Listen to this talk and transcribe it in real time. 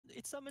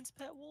it summons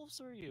pet wolves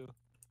for you.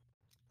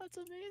 That's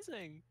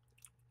amazing.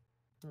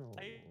 Oh,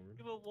 I Lord.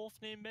 have a wolf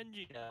named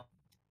Benji now.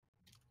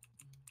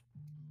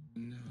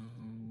 No.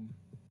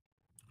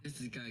 This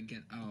is gonna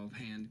get out of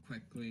hand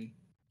quickly.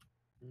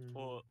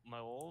 Well,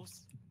 my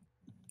wolves?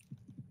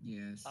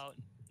 Yes. Oh,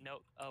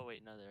 no. Oh,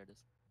 wait. No, there it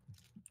is.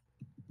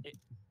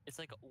 It's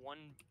like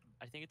one...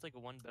 I think it's like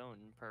one bone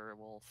per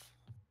wolf.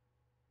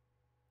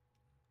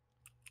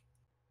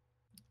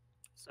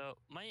 So,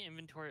 my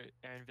inventory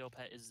anvil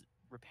pet is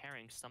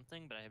repairing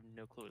something, but I have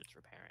no clue what it's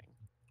repairing.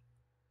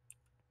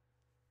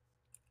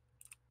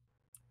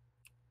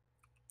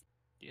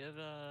 Do you have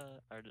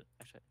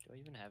actually, do I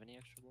even have any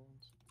extra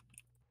bones?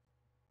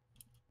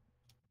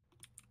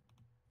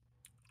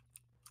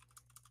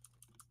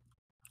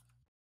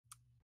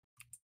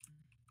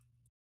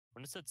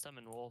 When it said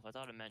summon wolf, I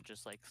thought it meant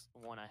just like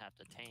one I have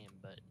to tame,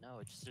 but no,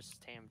 it's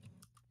just tamed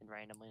and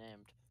randomly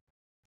named.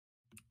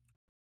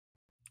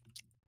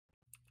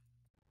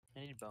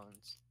 I need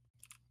bones.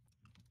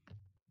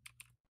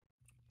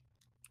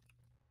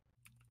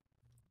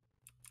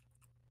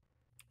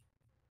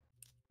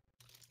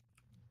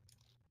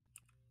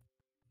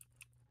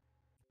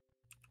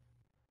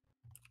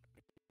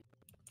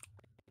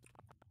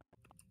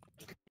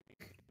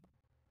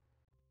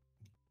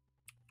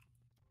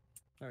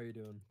 How are you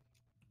doing?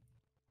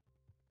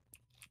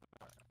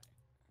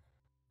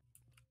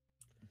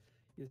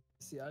 You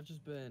see, I've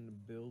just been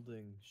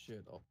building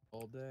shit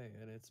all day,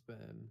 and it's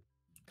been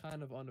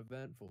kind of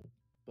uneventful,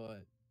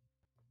 but,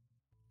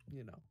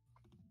 you know.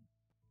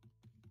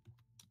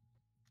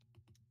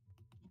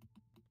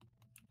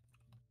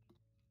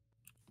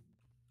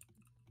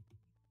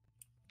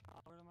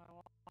 Where am I?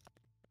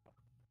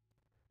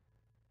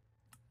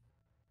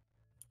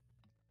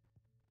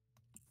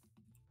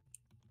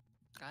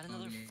 Got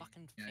another yeah,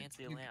 fucking yeah,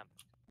 fancy you- lamp.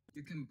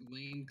 You can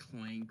blame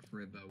Clank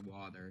for the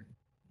water.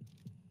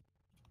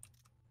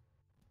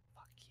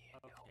 Fuck you.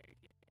 Okay.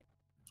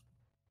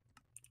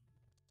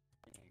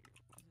 Why does it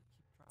keep dropping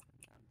down to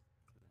that?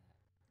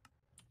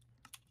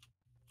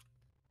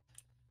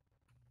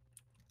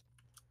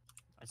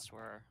 I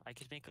swear, I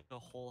could make a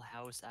whole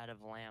house out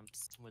of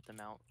lamps with the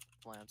amount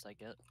of lamps I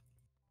get.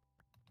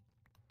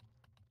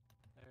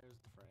 There's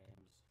the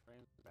frames.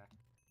 Frames back.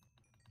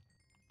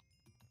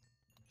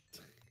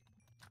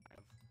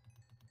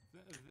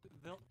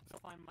 They'll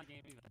find my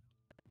game even.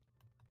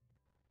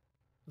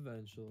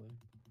 Eventually.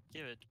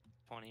 Give it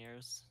 20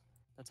 years.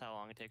 That's how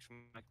long it takes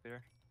from my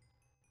computer.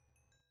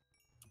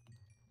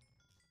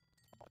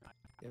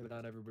 Yeah, but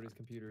not everybody's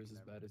computer is as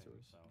bad as Everything,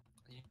 yours. So.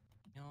 You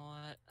know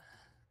what?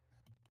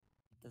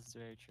 This is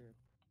very true.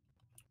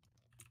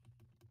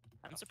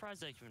 I'm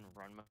surprised I can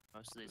run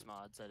most of these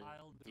mods at a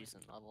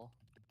decent level.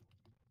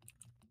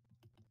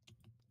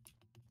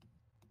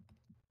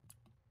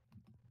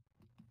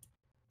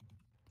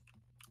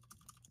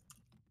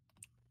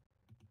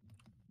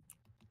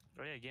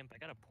 Oh yeah, Gimp, I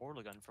got a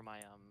portal gun for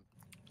my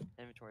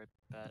inventory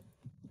pet.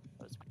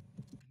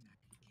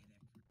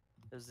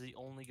 This is the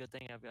only good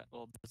thing I've got,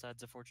 well,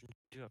 besides the Fortune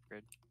 2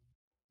 upgrade.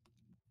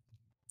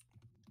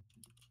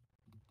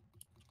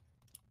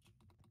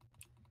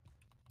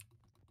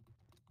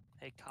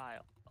 Hey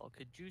Kyle,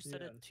 could you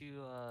set it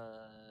to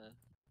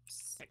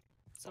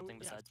something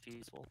besides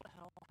peaceful? What the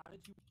hell? How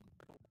did you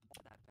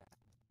that bad?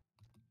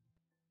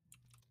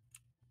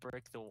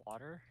 Break the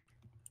water?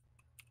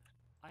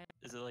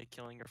 Is it like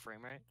killing your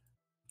frame rate?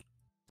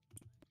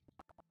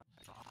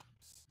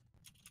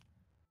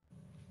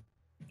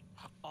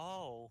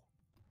 Oh.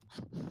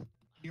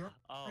 You're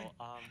I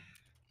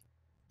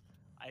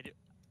do.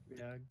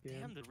 Yeah,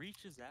 Damn, the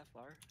reach is that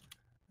far.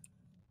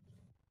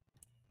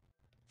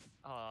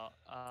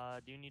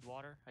 Do you need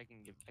water? I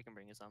can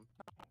bring you some.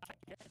 I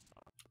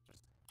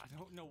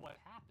don't know what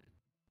happened.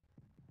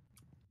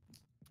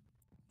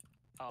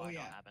 Oh, I know yeah,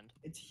 what happened.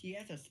 he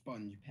has a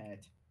sponge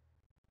pet.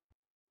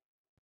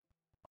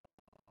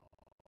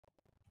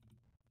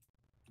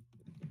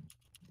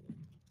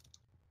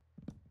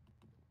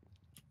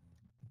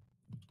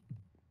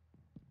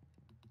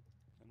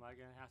 Am I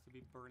gonna have to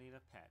be burning a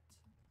pet?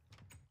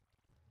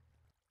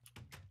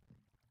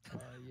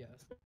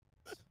 Yes.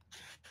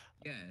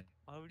 Yeah.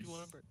 Why would you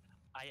want to burn?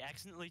 I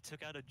accidentally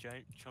took out a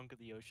giant chunk of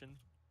the ocean.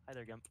 Hi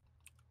there, Gimp.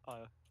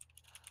 I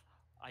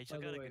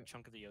took out a good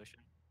chunk of the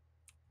ocean.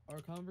 Our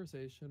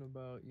conversation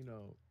about, you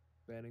know,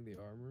 banning the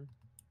armor,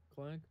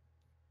 Clank?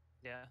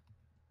 Yeah.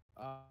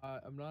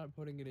 I'm not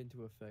putting it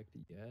into effect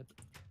yet.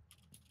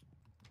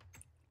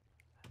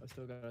 I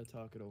still gotta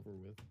talk it over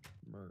with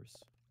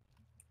Merce.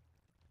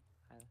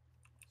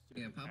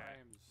 Yeah,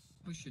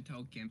 we should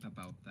tell Gimp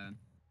about that.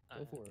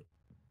 Go for it.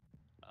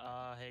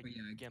 Hey,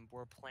 yeah. Gimp,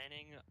 we're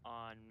planning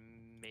on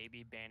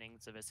maybe banning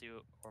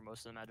Zavisu or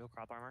most of the magical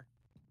crop armor.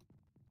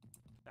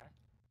 Okay.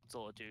 It's a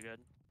little too good.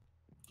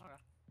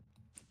 Okay.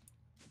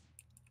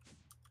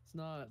 It's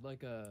not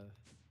like a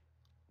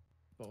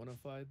bona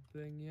fide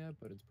thing yet,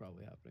 but it's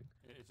probably happening.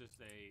 It's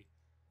just a...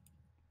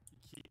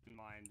 Keep in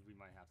mind, we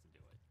might have to do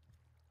it.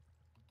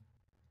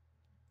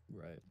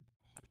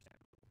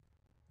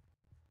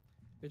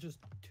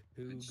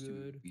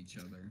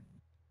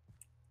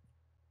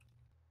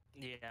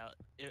 Yeah,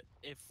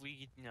 if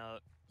we,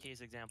 case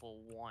example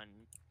 1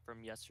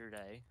 from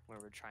yesterday, where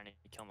we're trying to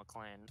kill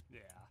McClan, Yeah.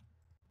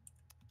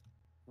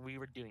 we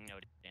were doing no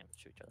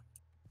damage to each other.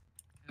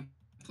 And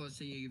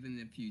plus, even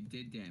if you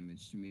did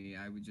damage to me,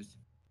 I would just,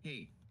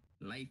 hey,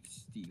 life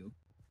steal.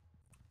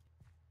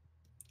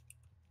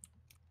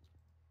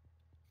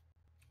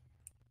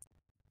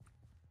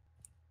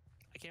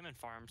 I came and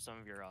farmed some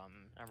of your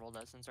emerald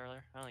essence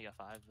earlier. I only got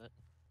 5 of it.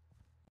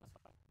 That's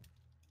fine.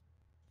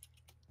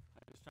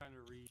 I'm just trying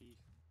to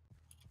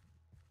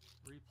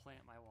replant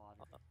my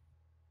water.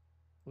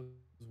 Was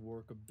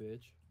work a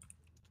bitch?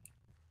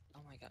 Oh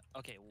my god.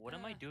 Okay, what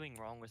am I doing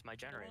wrong with my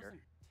generator? It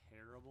wasn't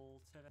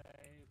terrible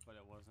today, but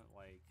it wasn't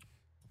like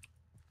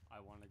I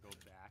want to go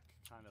back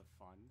kind of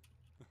fun.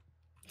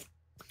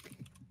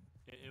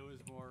 It was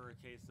more a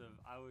case of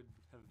I would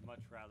have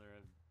much rather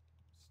have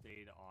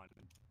stayed on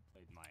and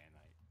played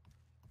Mianite.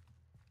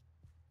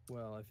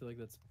 Well, I feel like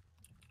that's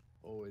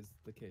always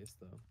the case,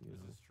 though. You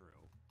know? This is true.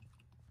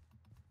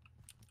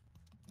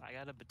 I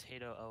got a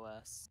potato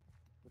OS.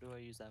 What do I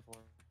use that for?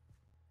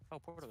 Oh,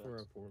 portal It's for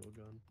guns. a portal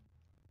gun.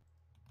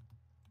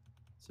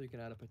 So you can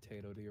add a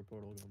potato to your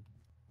portal gun.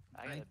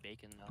 I got a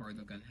bacon now.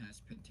 Portal gun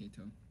has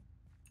potato.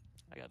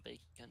 I got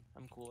bacon.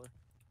 I'm cooler.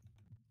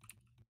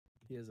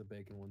 He has a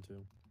bacon one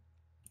too.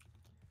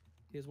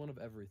 He has one of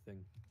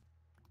everything.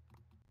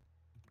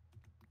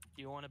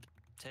 Do you want a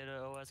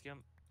potato OS,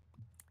 Gimp?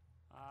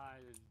 I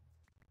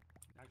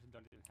actually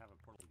don't even have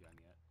a portal gun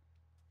yet.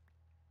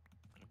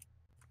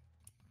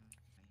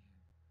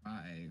 5.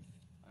 I mean,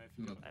 if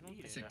you Look, I don't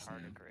need think it, they're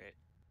hard to now. create.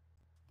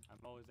 I'm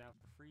always down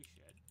for free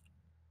shit.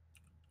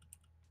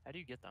 How do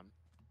you get them?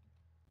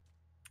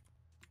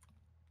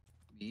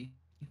 Me?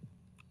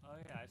 Oh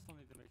yeah, I still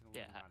need to make an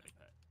Yeah. Illuminati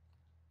pet.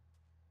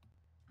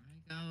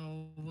 I got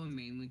all of them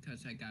mainly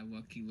because I got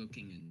lucky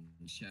looking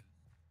in shit.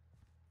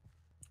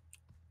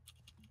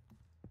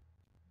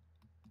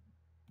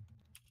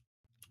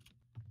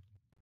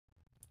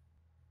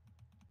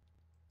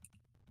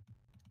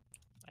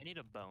 I need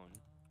a bone.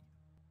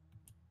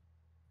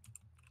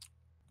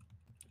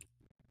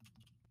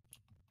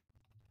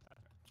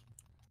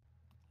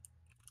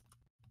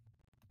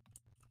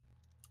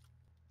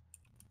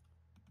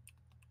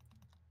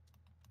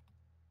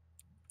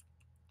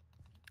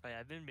 Oh, yeah,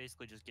 I've been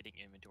basically just getting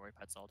inventory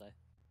pets all day.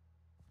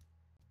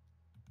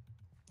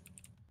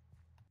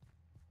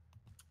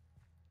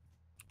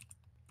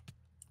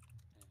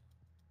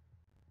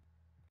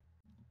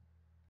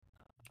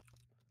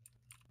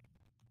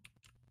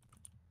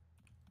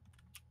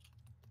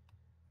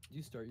 Did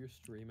you start your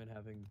stream and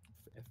having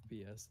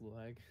FPS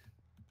lag?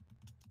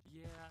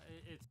 Yeah,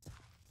 it's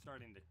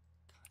starting to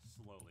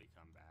slowly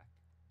come back.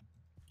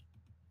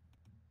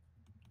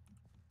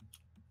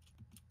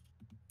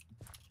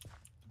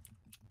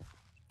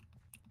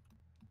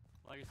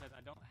 Like I said,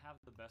 I don't have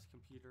the best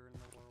computer in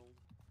the world.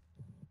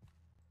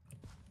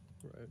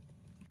 Right.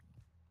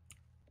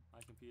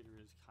 My computer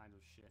is kind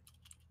of shit.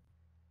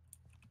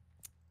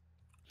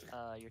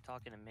 You're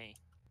talking to me.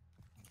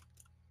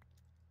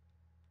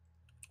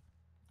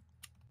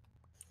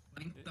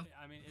 What the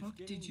I mean, it's fuck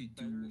getting did you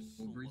do better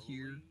over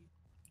here? slowly.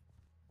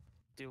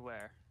 Do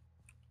where?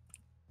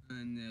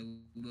 in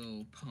a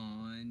little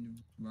pond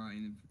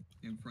right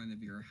in front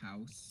of your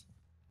house?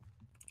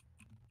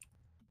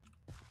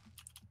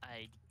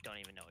 I don't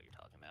even know what you're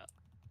talking about.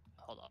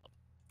 Hold up.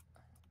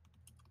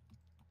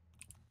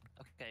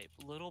 Okay,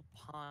 little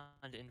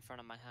pond in front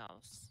of my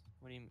house.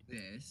 What do you mean?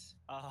 This.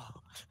 Oh,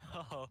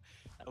 oh,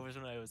 that was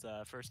when I was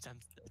first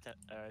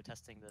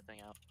testing the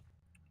thing out.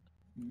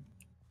 Hmm.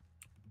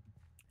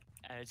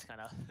 And it's kind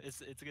of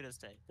it's gonna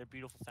stay. They're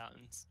beautiful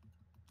fountains.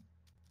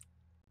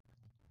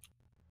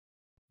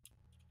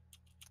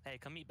 Hey,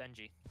 come meet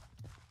Benji.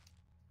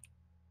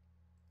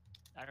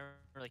 I don't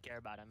really care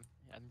about him.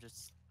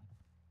 He's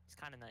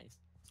kind of nice.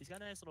 He's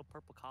got a nice little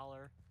purple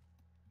collar,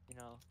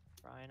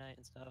 Mianite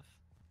and stuff.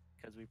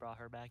 Because we brought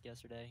her back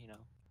yesterday,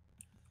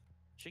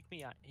 Shake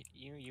me out.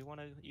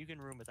 You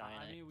can room with I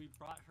Mianite. mean, we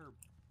brought her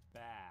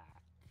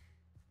back,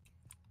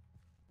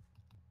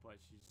 but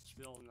she's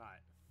still not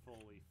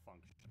fully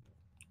functional.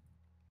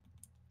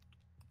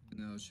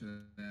 No,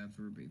 should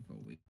ever be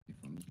fully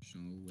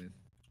functional with.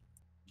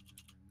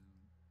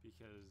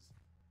 Because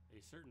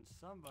a certain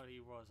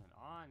somebody wasn't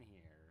on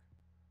here.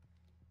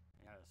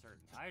 They had a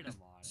certain item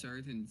on it.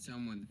 Certain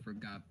someone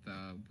forgot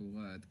the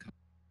blood.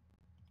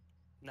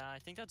 Nah, I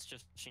think that's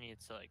just she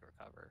needs to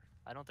recover.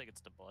 I don't think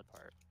it's the blood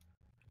part.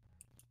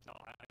 No,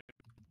 I'm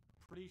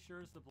pretty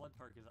sure it's the blood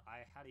part because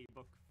I had a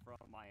book from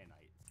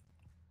Mianite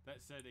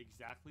that said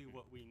exactly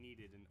what we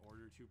needed in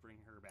order to bring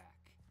her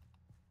back.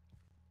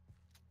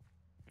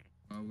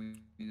 Well, we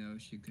know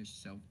she could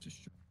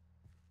self-destruct.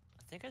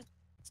 I think I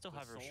still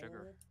have her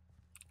sugar.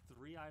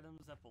 3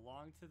 items that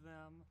belong to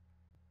them,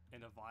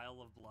 and a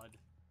vial of blood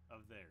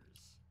of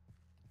theirs.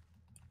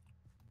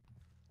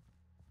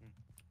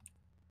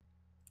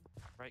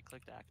 Right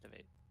click to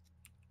activate.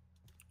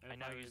 And I if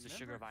now use the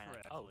sugar remember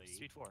vine. Oh, correctly,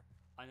 speed 4.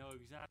 I know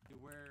exactly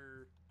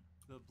where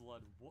the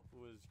blood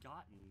was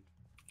gotten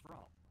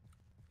from.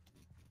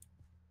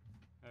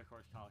 And of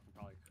course, Kyle can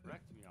probably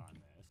correct me on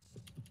this,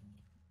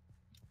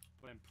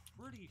 but I'm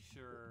pretty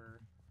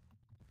sure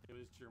it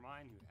was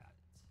Jermaine who had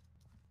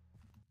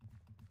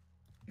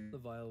it. The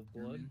vial of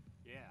blood.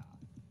 Yeah,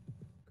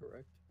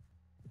 Correct.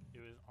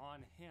 it was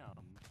on him,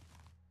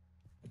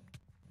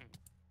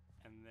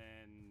 and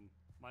then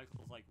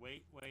Michael's like,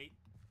 wait,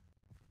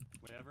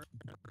 whenever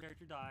a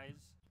character dies,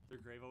 their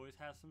grave always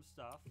has some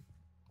stuff,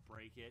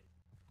 break it,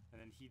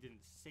 and then he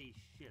didn't say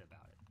shit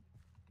about it.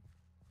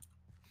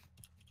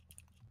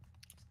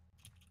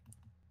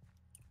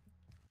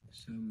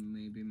 So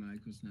maybe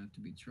Michael's not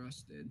to be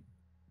trusted.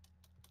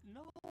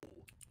 No!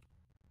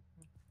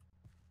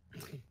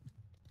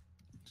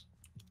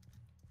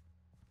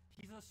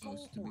 He's a soul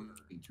Supposed to hoarder.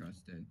 be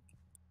trusted.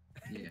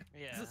 Yeah.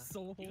 Yeah. Is a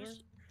soul He was-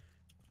 hoarder?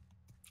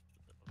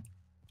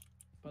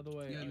 By the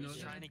way, Yeah, I no, was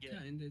trying to get-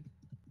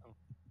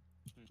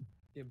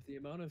 the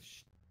amount of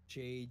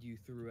shade you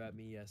threw at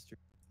me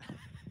yesterday.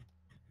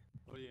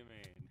 What do you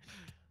mean?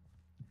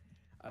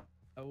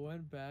 I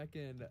went back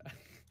and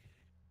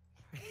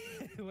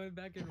I went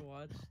back and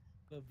watched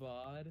the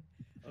VOD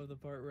of the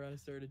part where I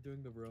started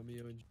doing the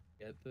Romeo and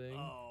Juliet thing,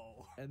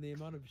 Oh. and the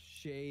amount of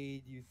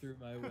shade you threw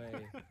my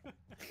way.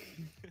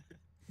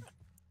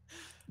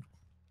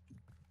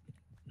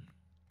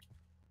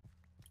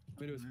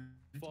 I mean, it was Why'd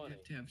you funny.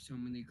 have to have so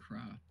many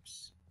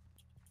crops?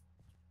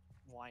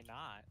 Why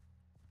not?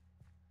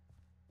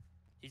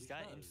 He's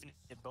got Because-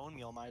 infinite bone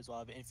meal. Might as well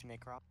have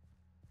infinite crop.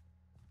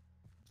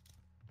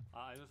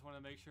 I just want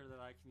to make sure that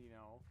I can,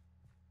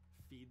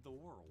 feed the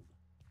world.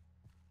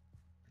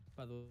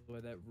 By the way,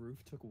 that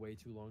roof took way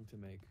too long to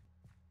make.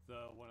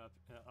 The one up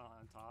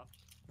on top.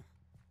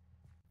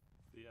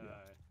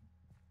 The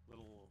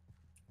little,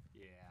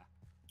 yeah.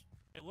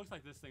 It looks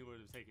like this thing would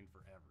have taken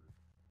forever.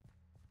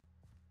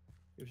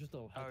 It was just a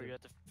Oh, you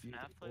at the you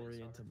had FNAF to place?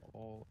 orient or- them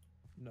all.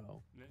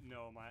 No,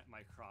 No,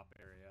 my crop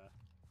area.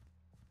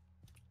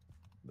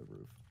 the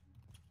roof.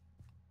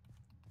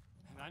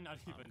 And I'm not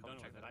I'll even come done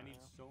check with it. that I need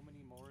out. so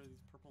many more of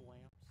these purple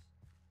lamps.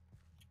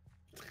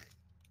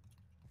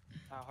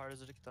 How hard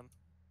is it to get them?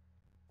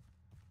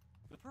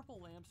 The purple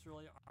lamps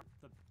really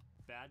aren't the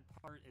bad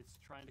part. It's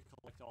trying to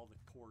collect all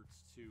the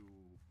quartz to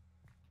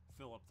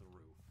fill up the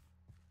roof.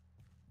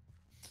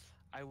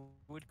 I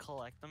would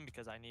collect them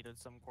because I needed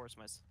some quartz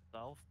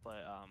myself,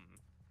 but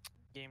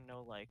game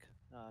no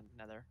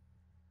nether.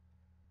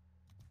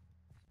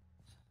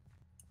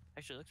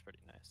 Actually, it looks pretty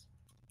nice.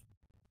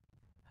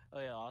 Oh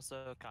yeah,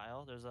 also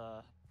Kyle, there's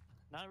a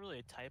not really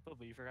a typo,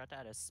 but you forgot to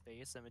add a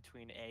space in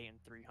between A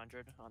and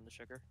 300 on the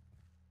sugar.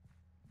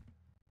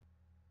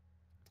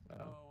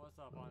 Oh, what's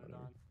up, whatever.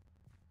 Anadon?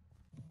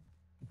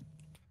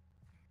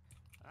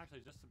 I'm actually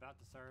just about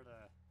to start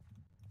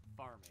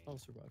farming. I'll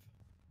survive.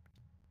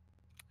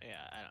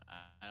 Yeah,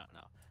 I don't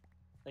know.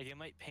 Like it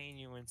might pain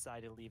you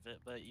inside to leave it,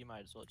 but you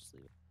might as well just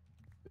leave it.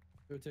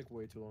 It would take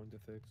way too long to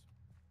fix.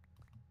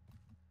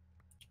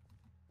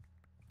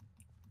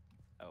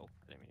 Oh,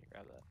 I didn't mean to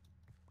grab that.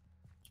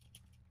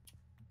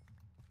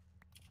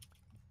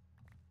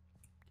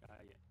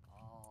 Gotta get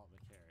all the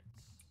carrots.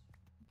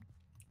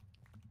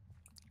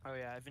 Oh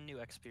yeah, I have a new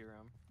XP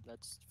room.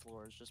 That's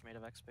floor is just made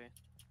of XP.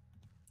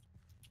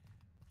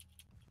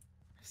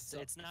 So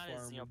it's not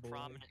as Farmer boy.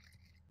 prominent.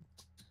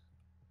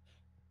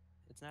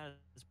 It's not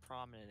as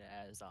prominent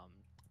as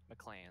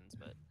McClans,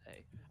 but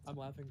hey. I'm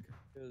laughing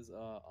because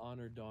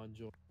Honor Dawn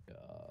joined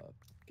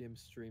game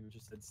stream and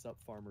just said "Sup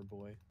Farmer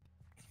Boy."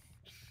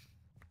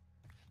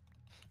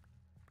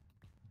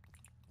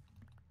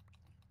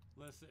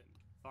 Listen,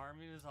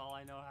 farming is all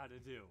I know how to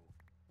do.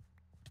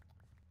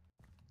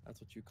 That's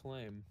what you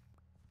claim.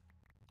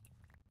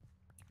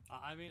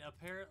 I mean,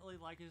 apparently,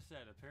 like I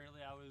said,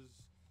 apparently I was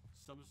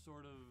some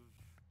sort of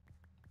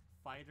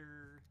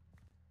fighter,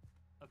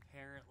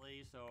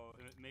 apparently, so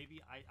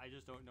maybe I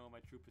just don't know my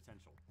true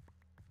potential.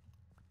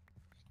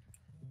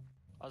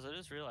 Also, I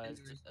just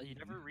realized you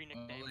never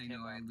re-nicknamed All I him.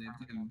 know, I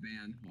lived in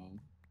Van Hall.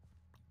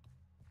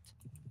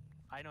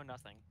 I know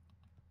nothing.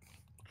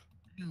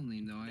 I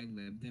only know I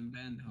lived in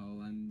Van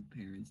Hall and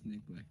parents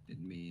neglected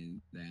me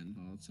in Van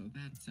Hall, so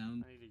that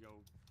sounds. I need to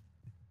go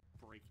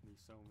break me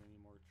so many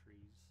more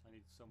trees. I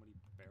need so many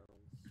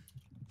barrels.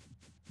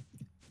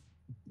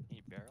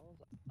 Need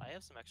barrels? I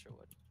have some extra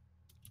wood.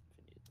 If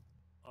you need.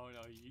 Oh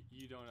no,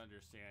 you don't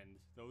understand.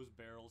 Those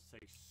barrels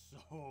take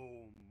so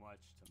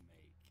much to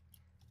make.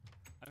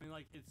 I mean,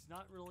 like, it's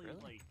not really, Really?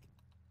 like,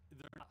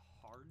 they're not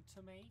hard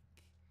to make.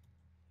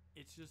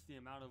 It's just the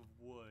amount of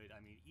wood.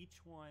 I mean,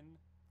 each one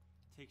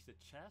takes a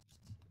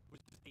chest, which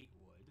is 8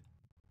 wood,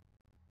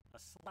 a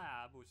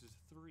slab, which is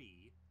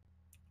 3,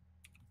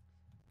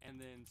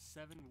 and then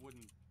 7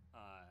 wooden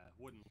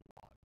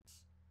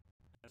logs.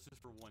 That's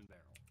just for 1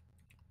 barrel.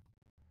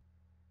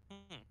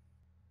 Hmm.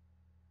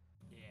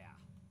 Yeah.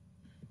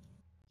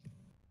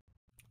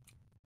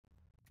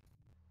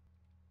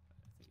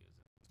 I think it was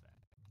in this bag.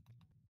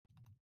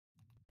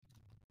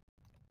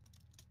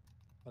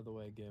 By the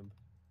way, Gimp,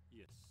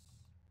 Yes.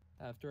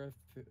 after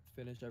I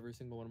finish every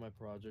single one of my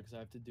projects, I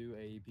have to do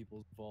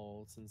people's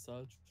vaults and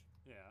such.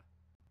 Yeah.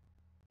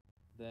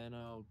 then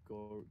I'll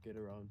go get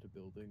around to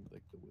building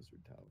like the wizard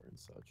tower and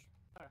such.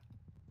 Alright.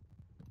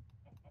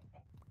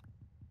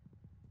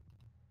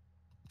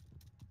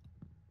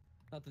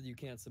 Not that you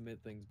can't submit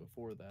things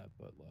before that,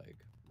 but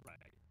like. Right.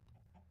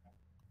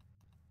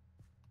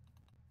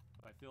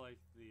 But I feel like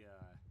the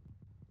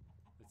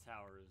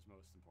tower is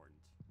most important.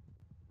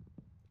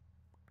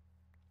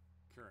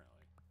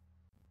 Currently.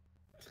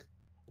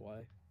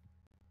 Why?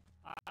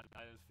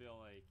 I just feel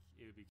like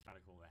it would be kind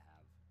of cool to have.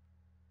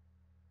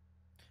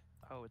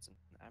 Oh, it's an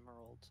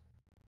emerald.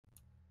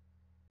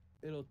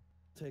 It'll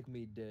take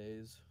me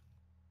days.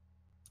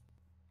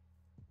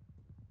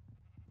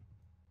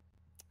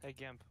 Hey,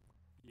 Gimp,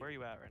 where are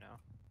you at right now?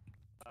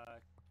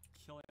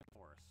 Killing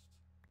Forest.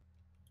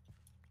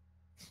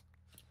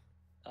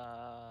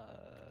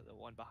 The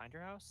one behind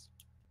your house?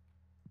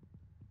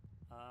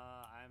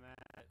 I'm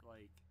at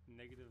like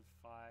negative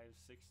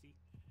 560.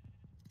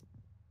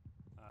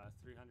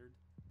 300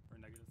 or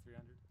negative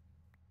 300.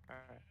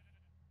 Alright.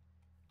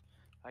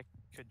 I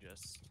could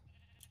just.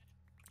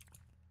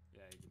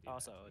 Yeah, you could be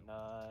Also, back if you no.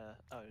 want.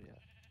 Oh, yeah.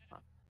 Huh.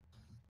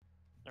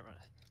 Never mind.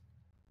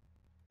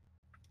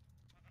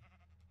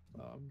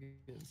 I'm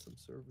getting some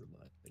server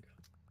lag.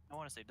 I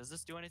want to say, does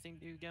this do anything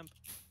to you, Gimp?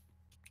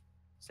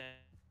 Stand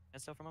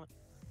still for a moment.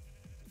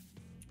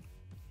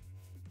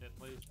 It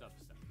plays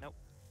dubstep. Nope.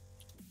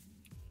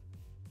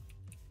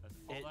 That's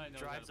all It I know is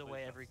drives that it away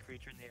plays every dubstep.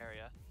 creature in the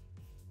area.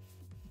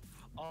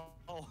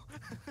 Oh.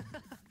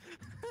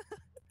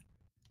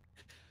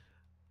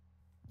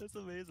 That's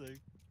amazing.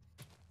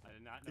 I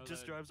did not know It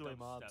just that drives away dubstep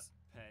mobs.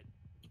 pet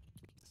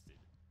existed.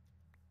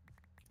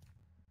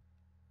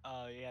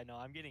 Yeah, no,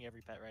 I'm getting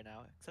every pet right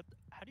now. Except,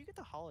 how do you get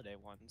the holiday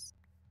ones?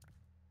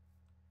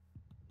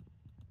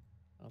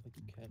 I don't think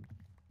you can.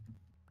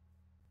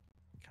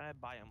 Can I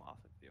buy them off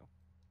of you?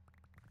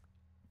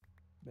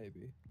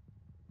 Maybe.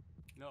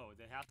 No,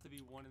 they have to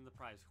be one in the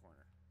prize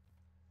corner.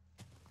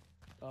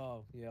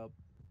 Oh, yep.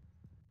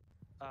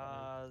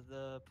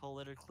 The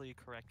politically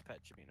correct pet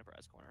should be in the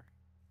prize corner.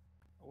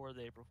 Or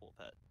the April Fool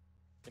pet.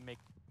 They make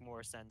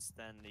more sense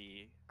than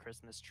the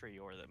Christmas tree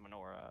or the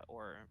menorah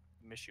or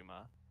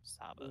Mishima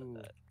Saba Ooh.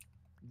 pet.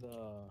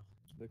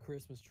 The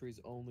Christmas tree's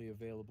only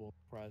available in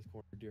the prize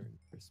corner during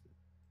Christmas.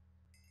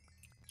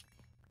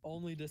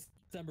 Only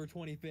December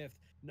 25th.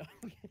 No.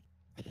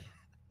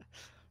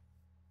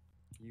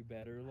 You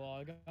better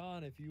log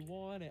on if you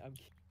want it. I'm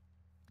kidding.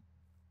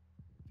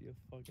 Be a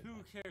fucking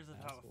Who cares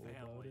about asshole family?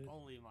 about it.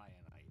 Only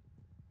Mianite.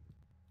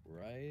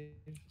 Right?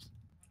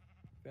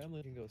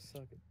 Family can go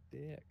suck a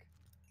dick.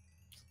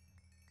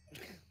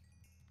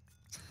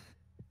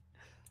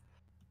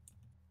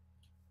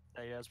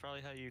 Yeah, that's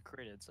probably how you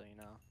created, so you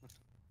know.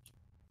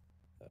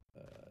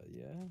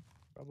 Yeah,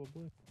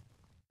 probably.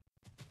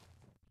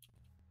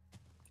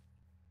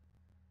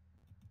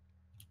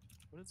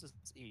 What does this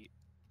eat?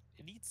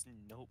 It eats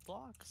note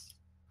blocks?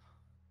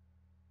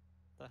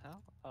 The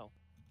hell? Oh.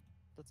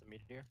 That's a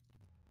meteor.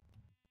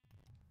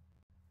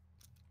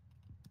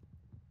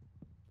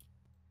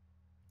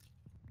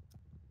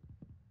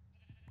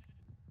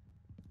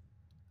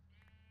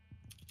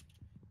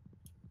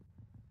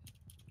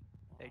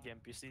 Hey,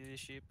 Gimp, you see these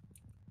sheep?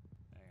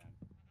 Hang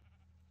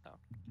on.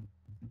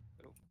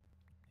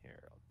 Here,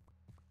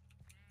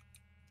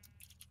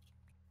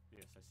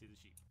 Yes, I see the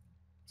sheep.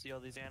 see all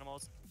these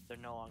animals? They're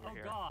no longer Oh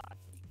here. god!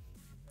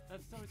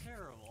 That's so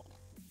terrible.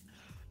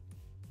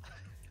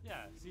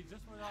 Yeah, see,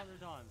 just what Honor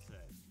Dawn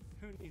said.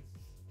 Who needs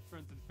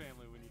friends and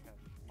family when you have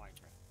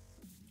Minecraft?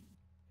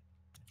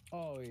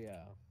 Oh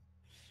yeah.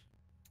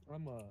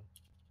 I'm a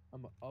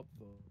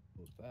upvote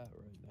that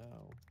right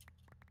now.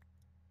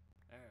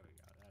 There we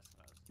go, that's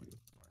what I was looking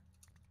for.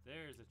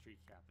 There's a tree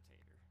capitator.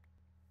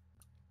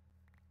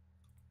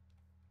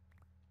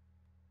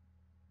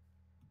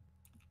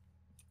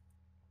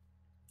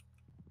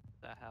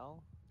 The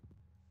hell?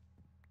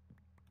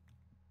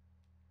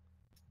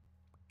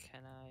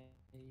 Can I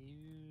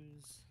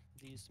use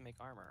these to make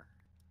armor?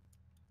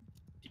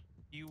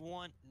 Do you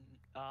want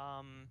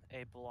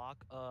a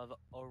block of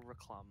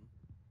oriclum?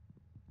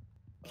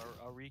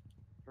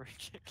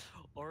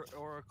 Or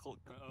oracle?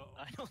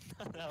 I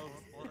don't know.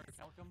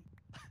 Orichalcum?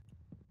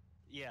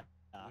 Yeah.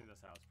 I think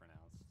that's how it's pronounced.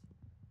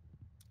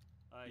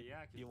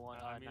 Yeah, because You want,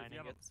 I mean, 9 if you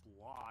have ingots? a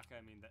block,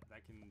 I mean,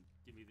 that can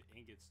give me the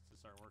ingots to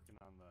start working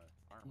on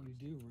the armor. You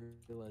do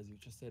realize you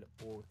just said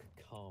orc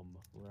cum,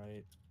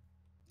 right?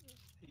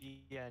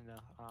 Yeah, no.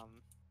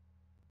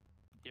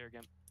 Here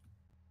again.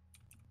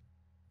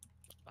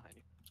 Behind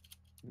you.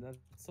 I mean, that's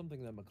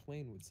something that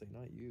McLean would say,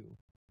 not you.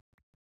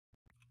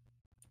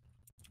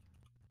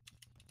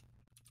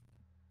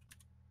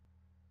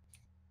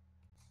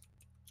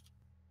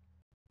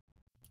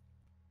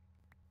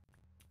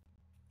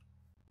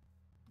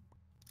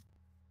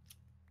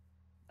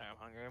 Alright, I'm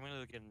hungry. I'm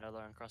gonna get another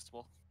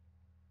Uncrustable.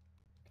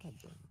 God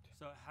damn it.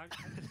 So how do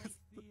you make the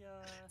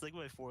It's like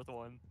my 4th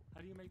one.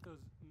 how do you make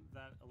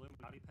that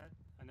Illuminati pet?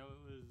 I know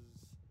it was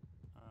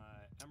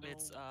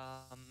emeralds.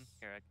 It's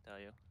here I can tell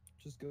you.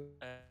 Just go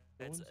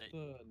It's into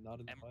the not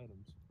enough em-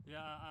 items. Yeah,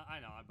 I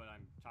know, but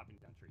I'm chopping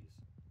down trees.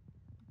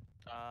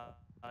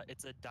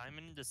 It's a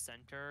diamond in the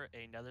center,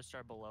 a nether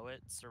star below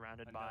it,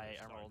 surrounded by Another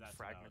star, emerald that's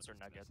what I fragments or was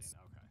missing. nuggets.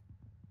 Okay.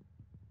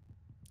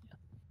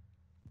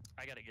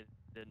 I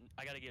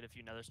gotta get a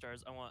few nether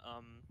stars. I want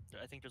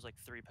I think there's like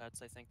 3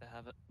 pets I think that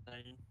have it.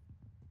 Let's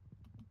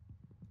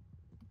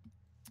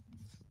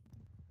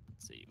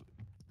see.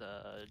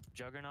 The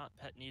Juggernaut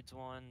pet needs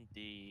one.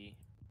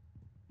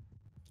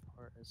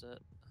 Where is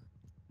it?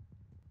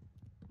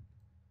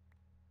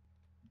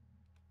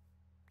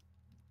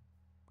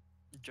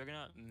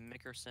 Juggernaut,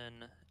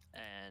 Mickerson,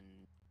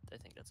 and I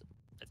think that's it.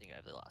 I think I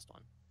have the last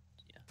one.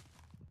 Yeah.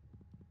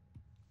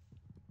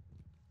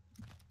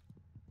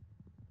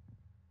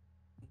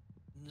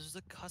 There's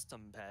a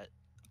custom pet.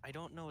 I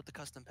don't know what the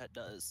custom pet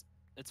does.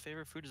 Its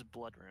favorite food is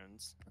blood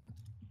runes.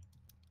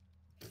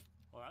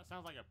 Well, that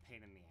sounds like a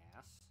pain in the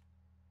ass.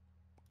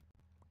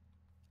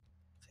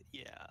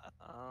 Yeah.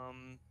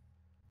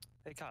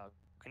 Hey Kyle,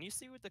 can you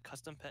see what the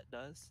custom pet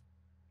does?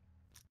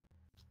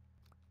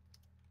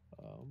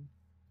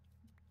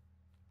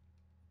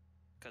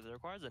 Because it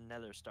requires a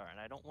nether star, and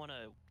I don't want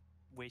to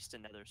waste a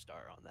nether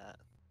star on that.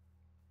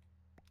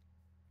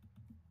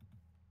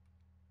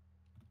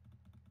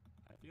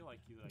 I feel like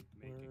you like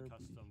make Where a be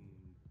custom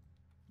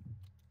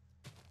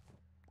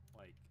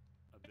like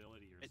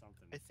ability or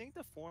something. I think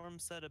the forum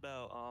said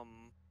about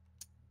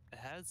it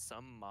has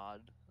some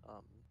mod,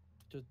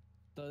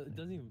 It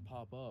doesn't even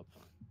pop up.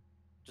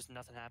 just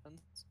nothing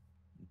happens.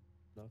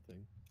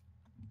 Nothing.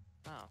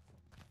 Oh,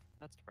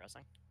 that's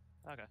depressing.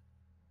 Okay.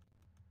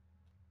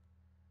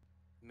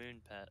 Moon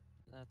pet.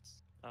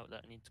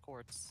 That needs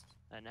quartz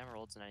and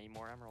emeralds, and I need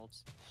more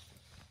emeralds.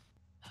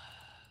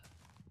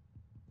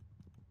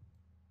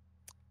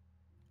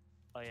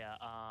 Oh yeah.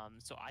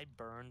 So I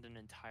burned an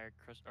entire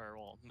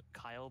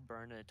Kyle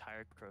burned an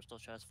entire crystal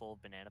chest full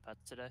of banana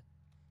pets today.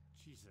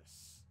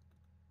 Jesus.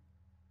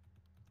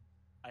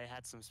 I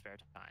had some spare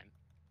time.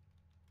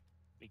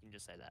 We can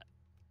just say that.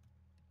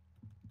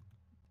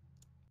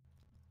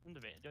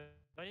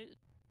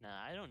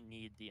 Nah, I don't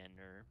need the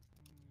ender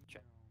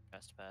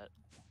chest pet.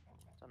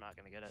 So I'm not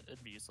gonna get it.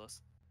 It'd be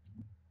useless.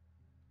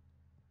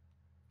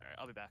 Alright,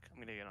 I'll be back. I'm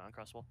gonna get on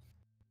Uncrustable.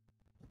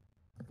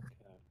 Okay.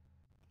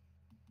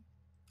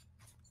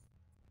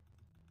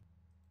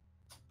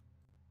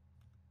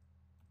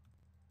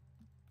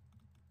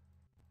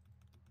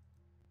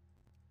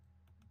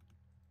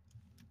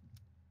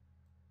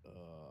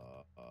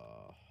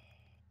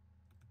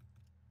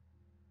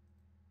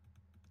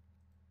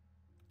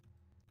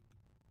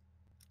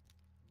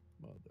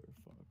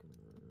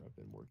 Motherfucker. I've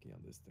been working on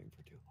this thing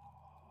for too long.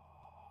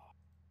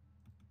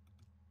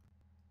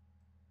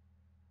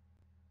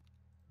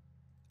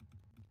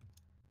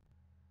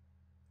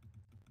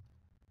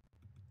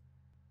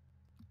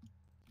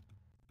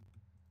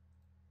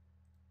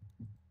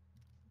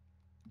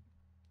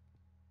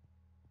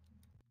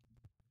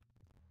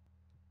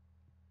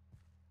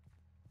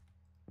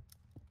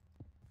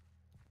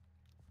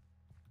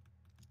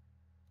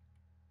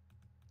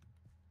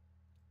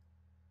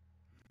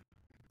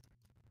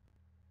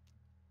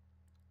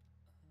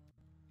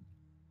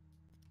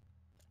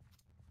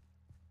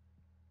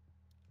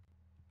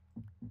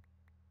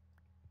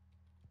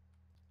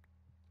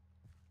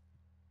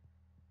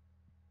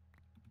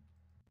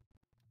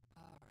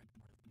 Alright,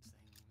 what are these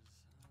things?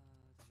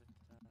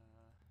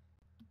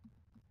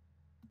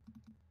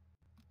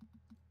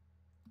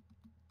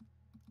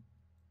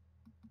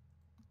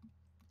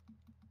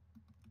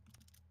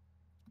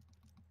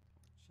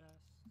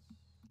 Chests.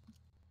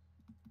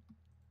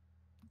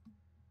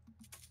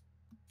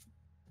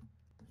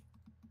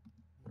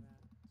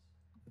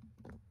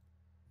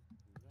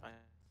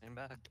 I'm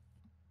back.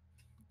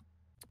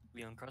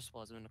 The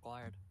Uncrustable has been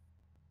acquired.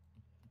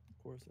 Of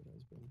course it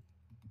has been.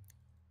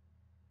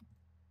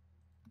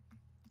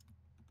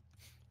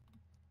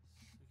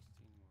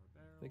 16 more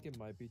barrels. I think it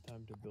might be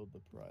time to build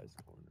the prize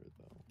corner,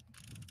 though.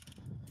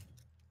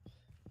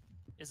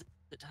 Is it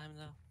time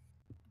though?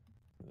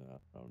 I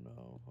don't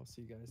know. I'll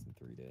see you guys in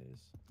 3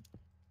 days.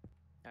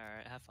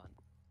 Alright, have fun.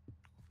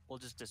 We'll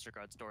just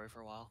disregard story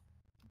for a while.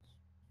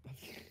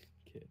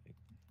 Kidding.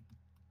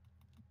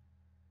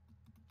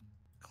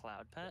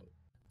 Cloud pet?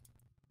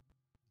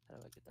 How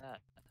do I get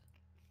that?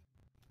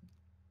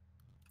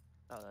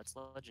 Oh, that's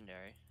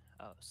legendary.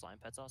 Oh, slime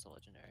pet's also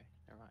legendary.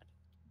 Never mind.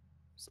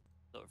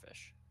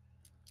 Silverfish.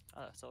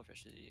 Oh,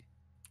 silverfish is easy.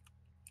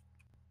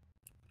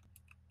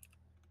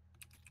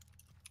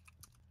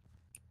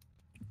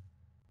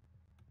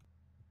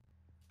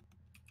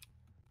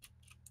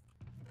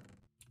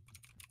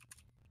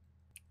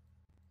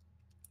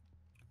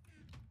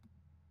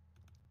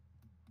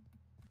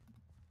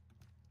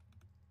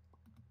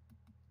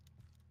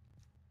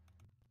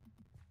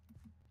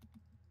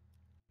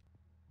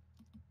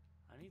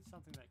 I need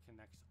something that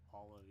connects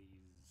all of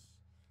these.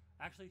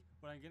 Actually,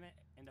 what I'm gonna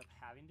end up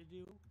having to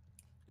do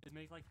is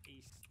make like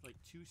two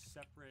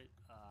separate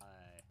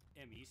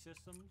ME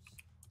systems,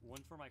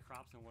 one for my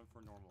crops and one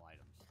for normal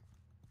items.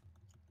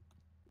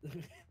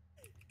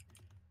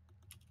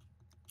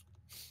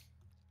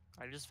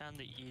 I just found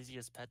the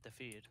easiest pet to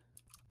feed.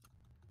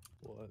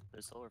 What? The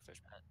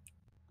silverfish pet.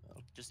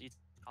 Oh. Just eats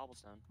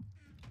cobblestone.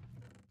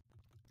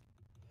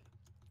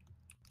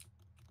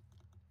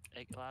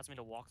 It allows me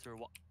to walk through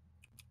what?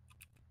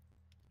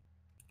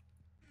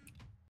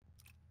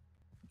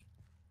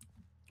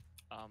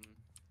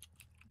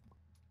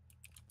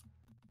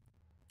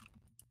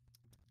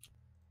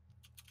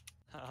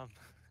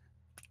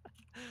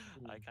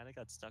 I kind of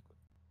got stuck with.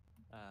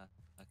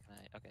 Can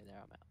I? Okay, there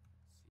I'm at.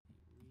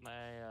 Seaweed.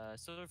 My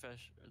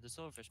silverfish, the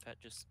silverfish pet,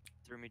 just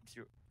threw me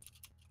through.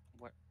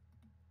 Where?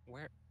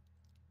 Where?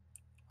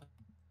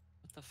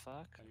 What the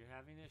fuck? Are you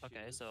having issues?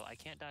 Okay, so I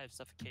can't die of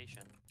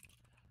suffocation.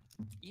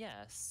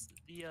 Yes,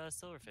 the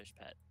silverfish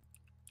pet.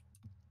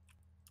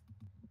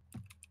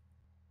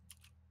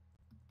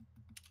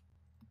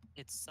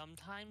 It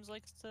sometimes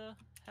likes to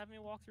have me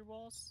walk through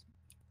walls.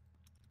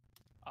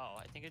 Oh,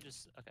 I think I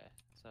just okay.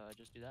 So I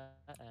just do that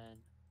and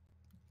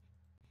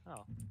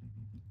oh.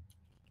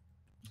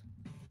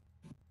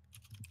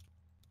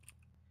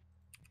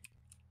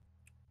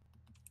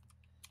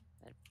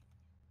 And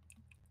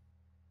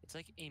it's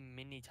like a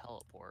mini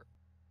teleport.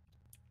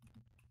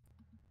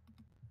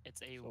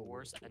 It's a So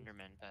worse wicked.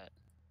 Enderman pet.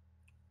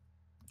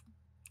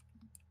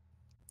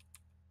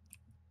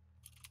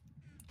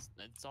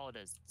 That's all it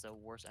is. It's a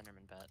worse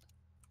Enderman pet.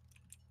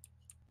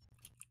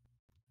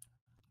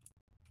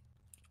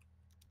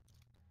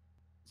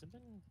 Has it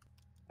been?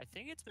 I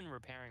think it's been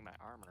repairing my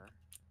armor,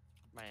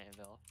 my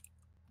anvil.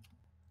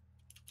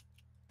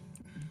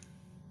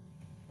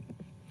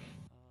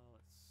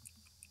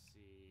 Let's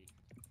see.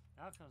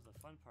 Now comes the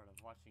fun part of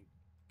watching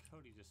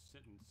Cody just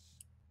sit and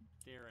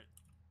stare at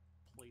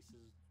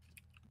places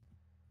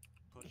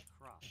to put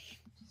crops.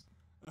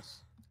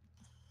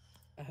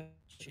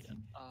 Shit.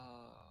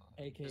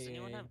 AKA Does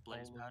anyone have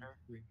blaze all of powder?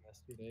 the stream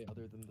yesterday,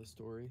 other than the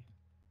story.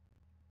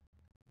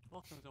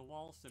 Welcome to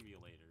Wall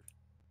Simulator.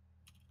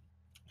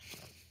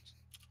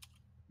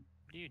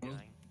 What are you Well,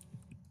 doing?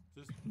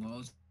 Just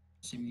Wall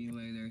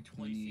Simulator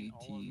placing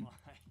all of 2018. my.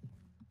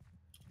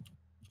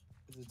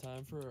 Is it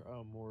time for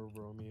more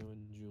Romeo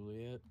and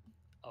Juliet?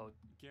 Oh,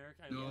 Garrick,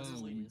 I No,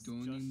 literally we please.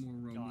 don't just need more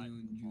Romeo got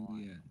and on.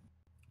 Juliet.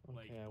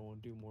 Like, Okay, I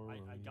won't do more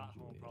Romeo I got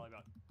and home Juliet. probably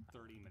about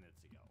 30 minutes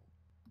ago.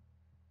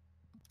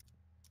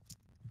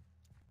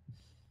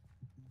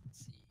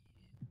 let's see.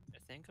 I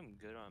think I'm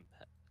good on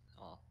pet.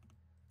 Oh,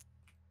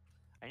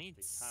 I need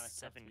They kinda kept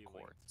 7 me late.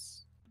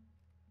 quartz.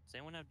 Does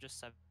anyone have just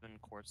 7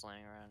 quartz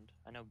laying around?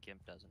 I know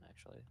Gimp doesn't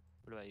actually.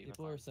 What about you?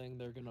 People are Mafan? saying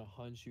they're gonna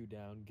hunt you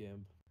down,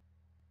 Gimp.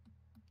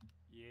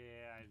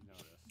 Yeah, I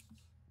noticed.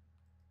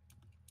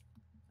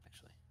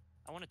 Actually,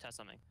 I want to test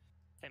something.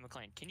 Hey,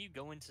 McLean, can you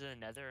go into the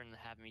Nether and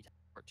have me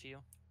teleport to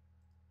you?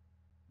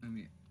 I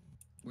mean,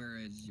 where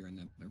is your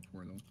Nether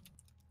portal?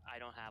 I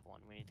don't have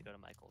one. We need to go to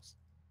Michael's.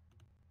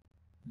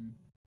 Hmm.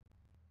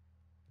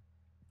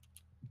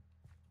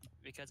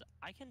 Because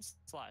I can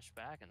slash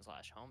back and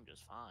slash home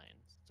just fine.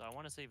 So I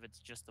want to see if it's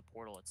just the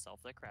portal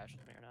itself that crashes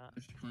me or not. I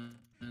was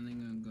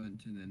planning on going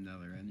to the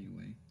Nether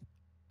anyway.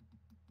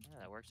 Yeah,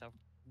 that works out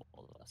for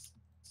both of us.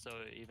 So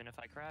even if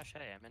I crash,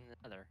 hey, I'm in the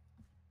Nether.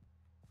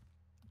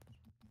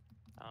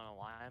 I don't know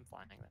why I'm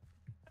flying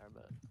there,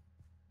 but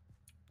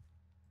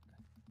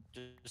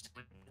just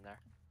in there.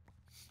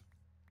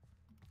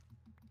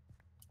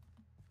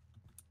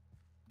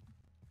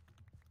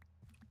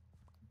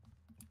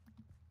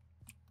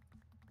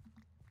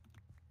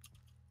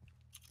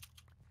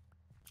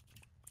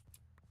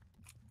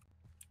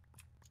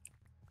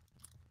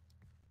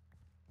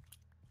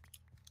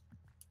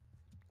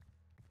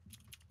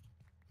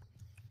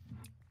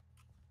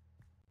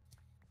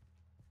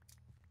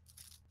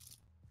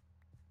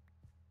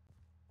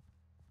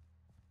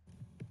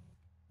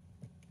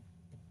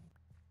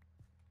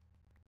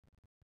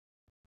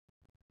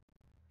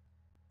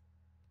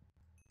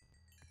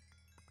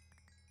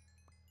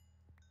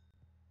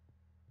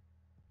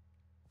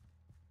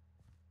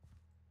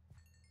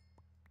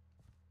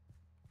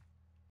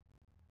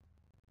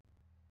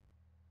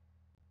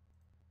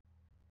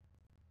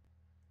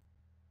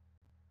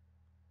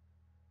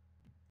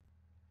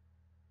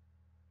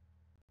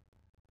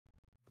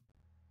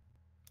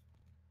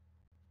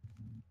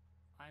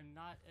 I'm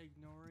not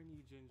ignoring you,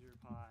 Ginger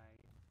Pie.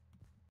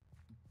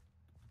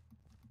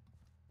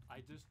 I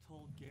just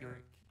told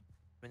Garrick.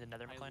 I'm in the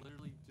Nether, I McLean.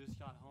 literally just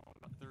got home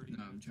about 30 No,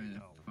 I'm minutes trying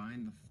ago. to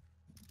find the.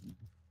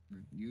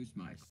 Use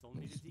my. I still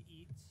needed to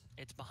eat.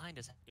 It's behind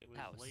his It was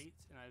house. late,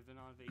 and I've been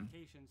on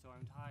vacation, so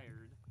I'm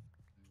tired.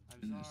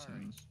 in I'm this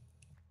sorry. house.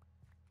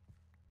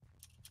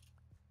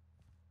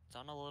 It's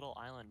on a little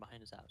island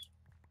behind his house.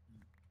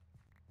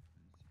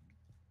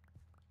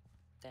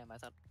 Damn, I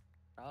thought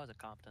I was a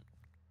competent.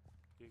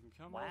 You can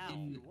come Wow.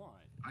 over if you want.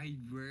 I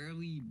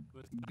rarely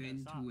But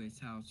been stop. to his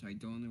house, so I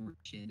don't know where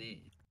shit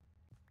is.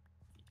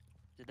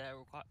 Did that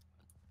require?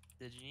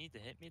 Did you need to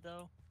hit me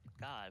though?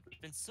 God,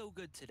 we've been so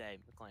good today,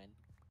 McLean.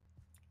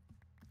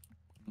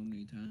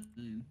 Only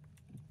time.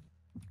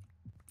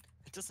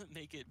 It doesn't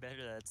make it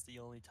better that it's the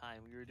only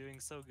time. We were doing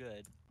so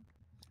good.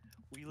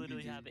 We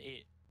literally have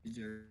a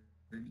Deserved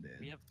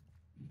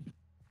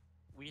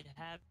we it.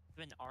 have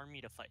an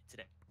army to fight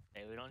today.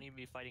 We don't need to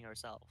be fighting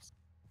ourselves.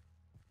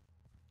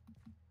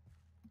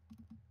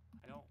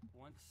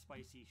 want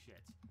spicy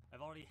shit.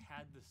 I've already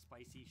had the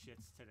spicy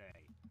shits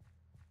today.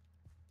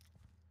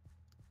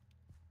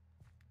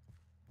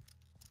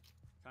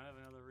 Kind of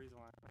another reason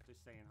why I'm actually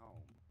staying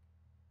home.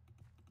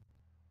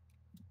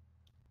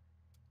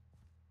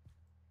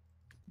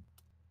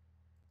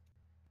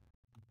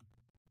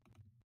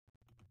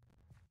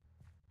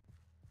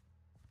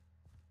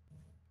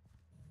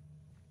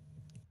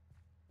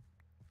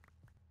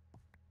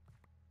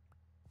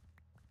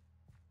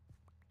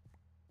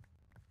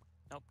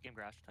 Nope, game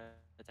crashed, I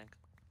think.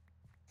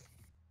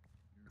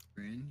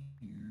 You're in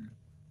here.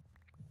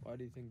 Why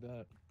do you think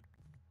that?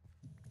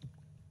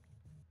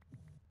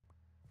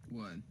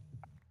 What?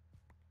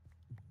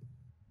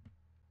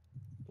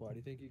 Why do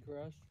you think he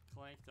crashed?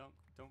 Clank, don't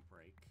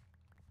break.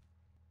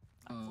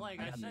 Oh, Clank,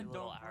 I I got the said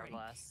little don't break.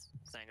 hourglass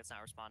saying it's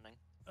not responding.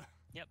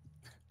 Yep,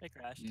 it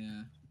crashed.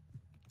 Yeah.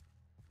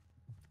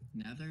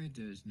 Nether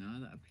does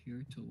not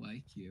appear to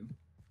like you.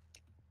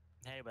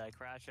 Hey, but I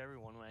crash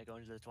everyone when I go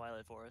into the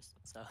Twilight Forest,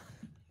 so...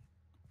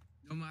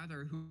 No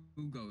matter who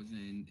goes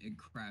in, it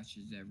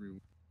crashes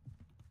everyone.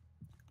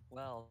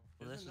 Well,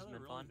 Is this has another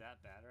been really fun.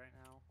 that bad right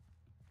now?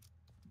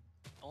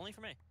 Only for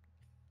me.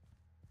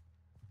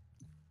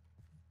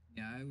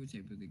 Yeah, I was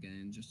able to get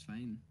in just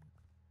fine.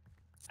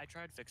 I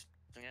tried fixing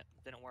it,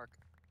 didn't work.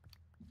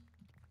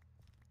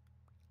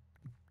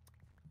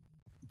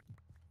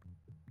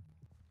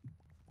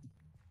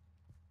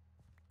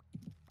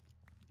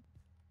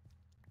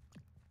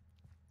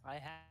 I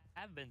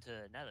have been to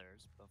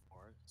Nethers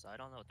before, so I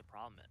don't know what the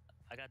problem is.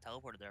 I got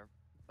teleported there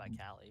by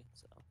Callie,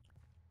 so...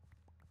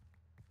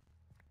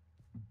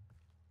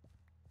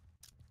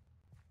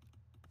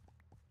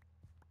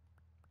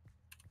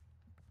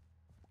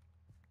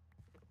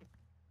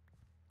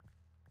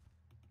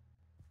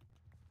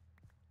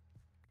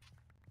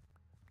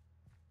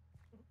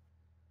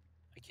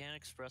 I can't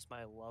express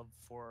my love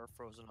for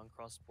frozen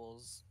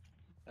Uncrustables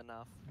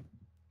enough.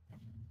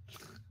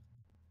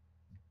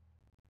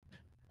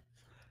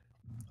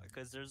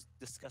 Because there's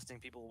disgusting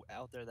people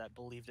out there that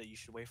believe that you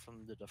should wait for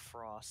them to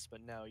defrost, but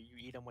no, you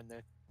eat them when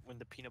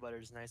the peanut butter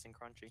is nice and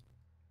crunchy.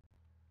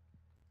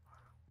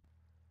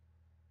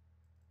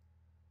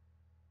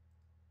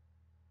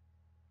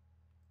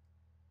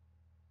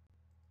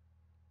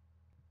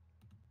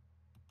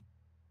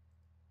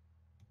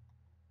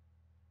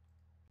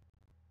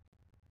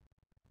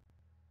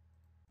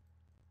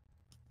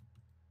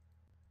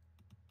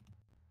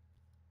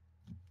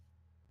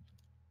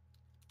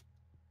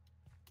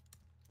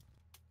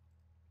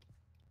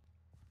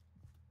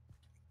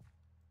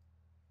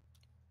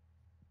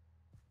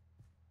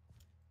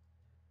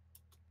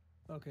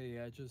 Okay,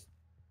 yeah, just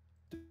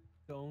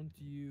don't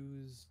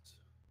use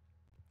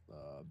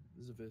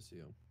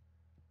Zavisio.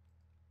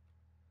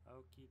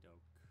 Okie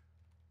doke.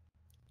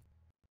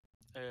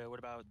 What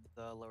about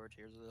the lower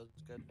tiers? Are those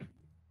good?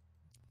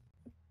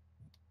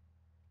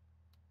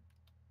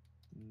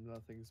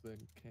 Nothing's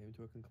been came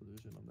to a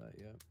conclusion on that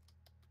yet.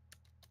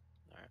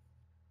 Alright.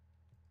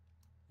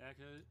 Yeah,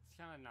 because it's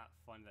kind of not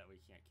fun that we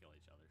can't kill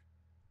each other.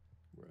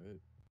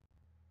 Right.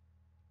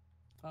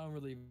 I don't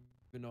really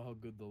even know how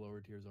good the lower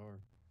tiers are.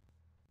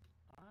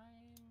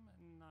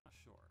 I'm not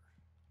sure.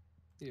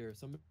 Here,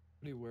 somebody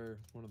wear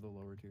one of the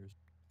lower tiers.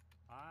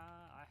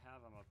 I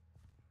have them up.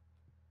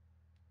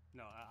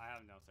 No, I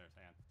have them downstairs.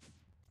 Hang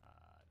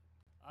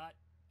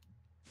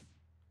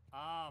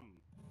on.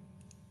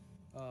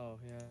 Oh,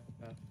 yeah.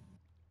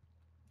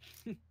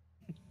 Did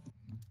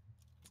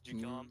you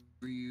kill him?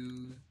 Were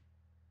you?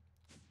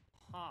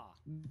 Huh.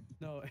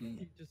 No,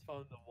 he just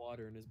found the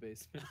water in his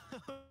basement.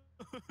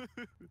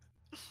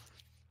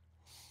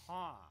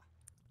 Huh.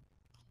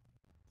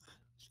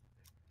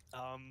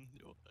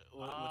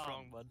 What's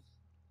wrong, bud?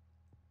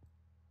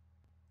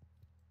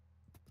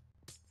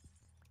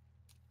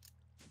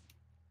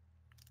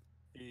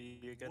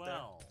 You get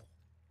Well,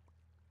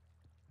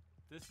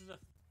 this is a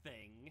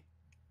thing.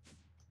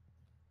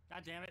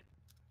 God damn it.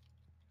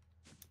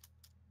 that?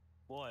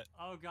 What?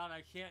 Oh god,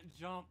 I can't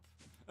jump.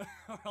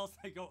 Or else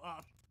I go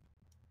up.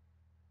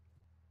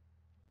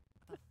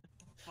 What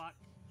the fuck?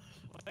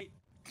 Wait.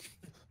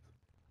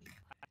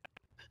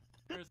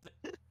 Where's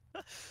it?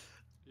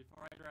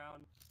 Before I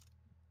drown.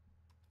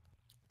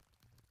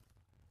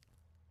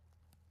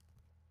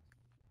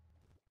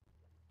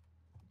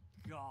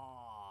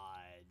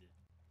 God.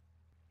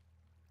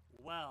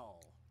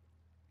 Well.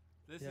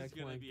 This Yeah, is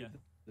gonna Clank be a did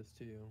this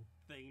to you.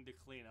 thing to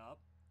clean up.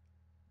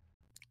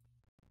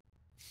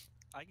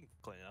 I can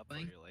clean it up for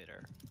Blank. you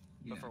later.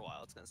 Yeah. But for a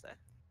while, it's gonna stay.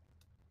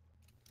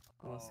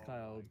 Unless Oh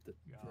Kyle my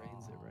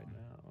drains it right God.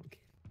 now. Okay.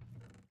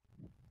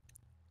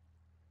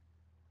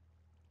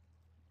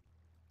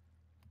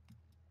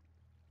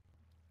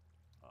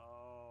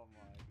 Oh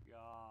my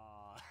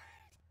god.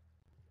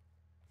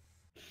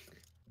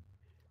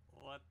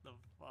 What the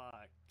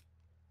fuck?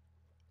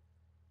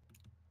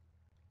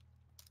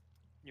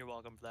 You're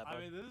welcome for that, bud. I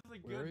mean, this is a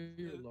Where good.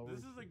 are your lower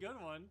This is a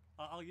good one.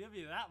 I'll give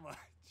you that much.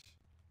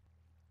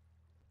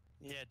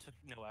 Yeah, it took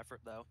no effort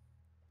though.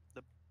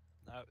 The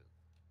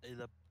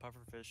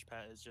pufferfish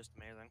pet is just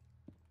amazing.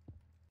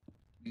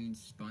 You mean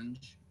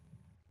sponge?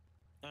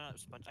 Not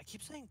sponge. I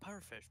keep saying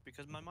pufferfish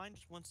because my mind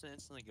just wants to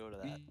instantly go to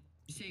that.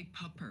 You say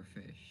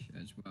pupperfish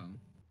as well.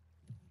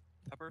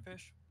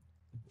 Pufferfish?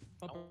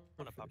 I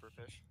want a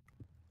pufferfish.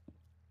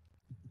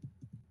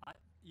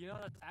 You know,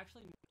 that's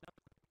actually not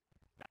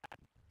bad.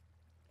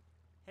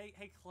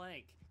 Hey,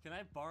 Clank, can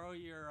I borrow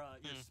your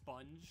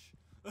sponge?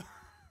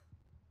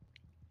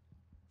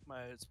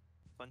 My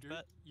sponge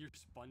pet? Your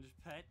sponge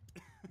pet?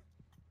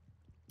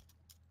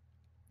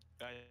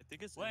 I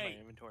think it's in my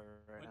inventory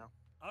right now.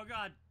 Oh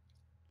god!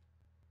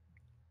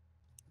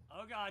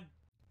 Oh god!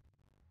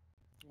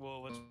 Whoa,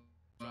 what's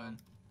wrong?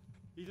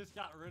 He just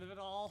got rid of it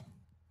all,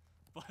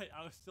 but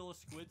I was still a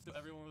squid, so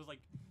everyone was like,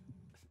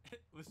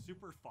 it was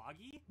super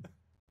foggy.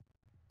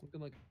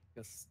 Looking like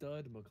a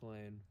stud,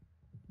 McLean.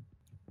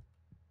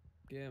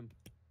 Gimp,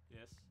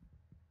 Yes.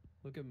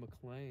 look at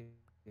McLean.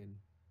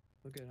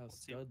 Look at how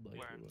What's he stud-like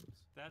wearing? he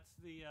looks. That's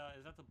the,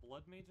 is that the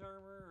blood mage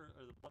armor,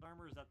 or the blood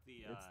armor? Is that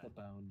the, It's the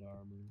bound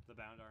armor. the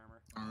bound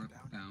armor?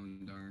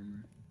 Bound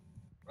armor.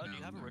 Oh, do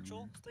you have a Bound ritual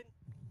armor. thing?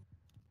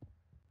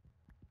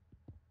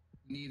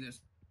 Need a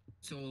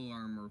soul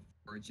armor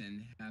forge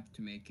and have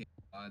to make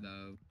a lot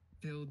of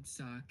filled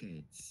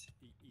sockets.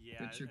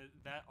 Yeah, Which are-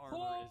 that armor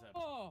is a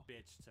Oh!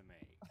 bitch to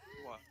make.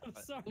 What? I'm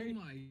Oh sorry.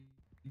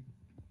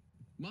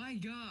 my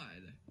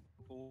god!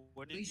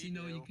 What At did least you you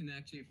know do? you can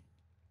actually.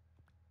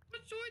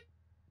 What sword?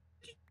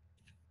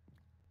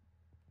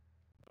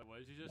 What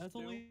did you just That's do?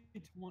 only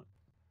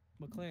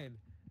McLean.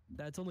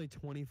 That's only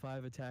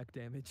 25 attack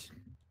damage.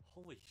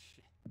 Holy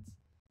shit.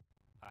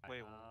 Alright,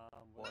 Wait,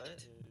 what what?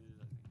 is...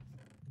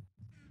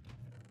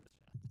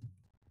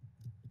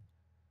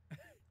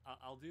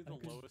 I'll do the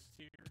Okay. lowest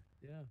tier.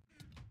 Yeah.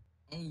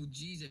 Oh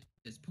Jesus!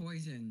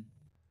 Poison.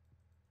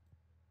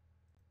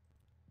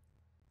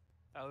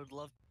 I would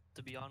love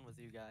to be on with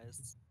you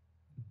guys.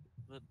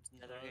 But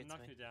Nether hates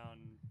Knock me. me down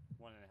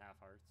 1.5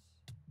 hearts.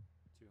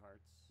 2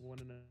 hearts.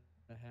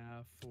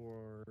 1.5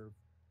 for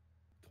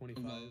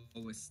 25.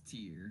 Lowest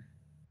tier.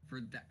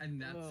 For that, and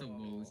that's the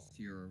lowest Oh.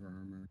 tier of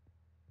armor.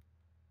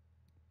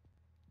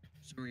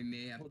 So we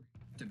may have Well-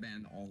 to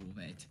ban all of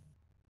it.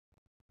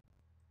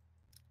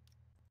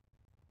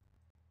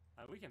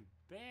 We can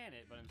ban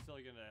it, but I'm still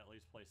gonna at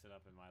least place it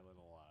up in my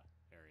little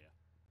area.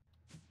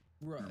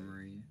 Right.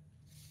 Armory.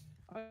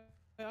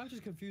 I'm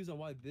just confused on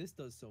why this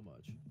does so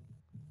much.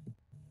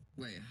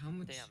 Wait, how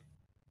much?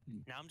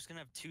 Damn. Now I'm just gonna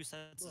have 2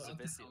 sets Look, of what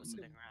the Visio hell?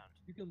 sitting around.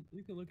 You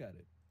can look at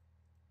it.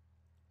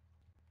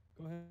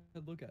 Go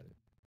ahead, look at it.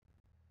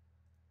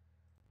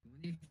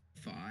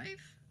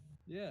 25?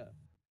 Yeah.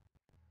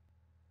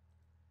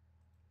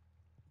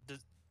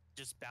 Does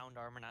just bound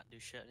armor not do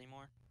shit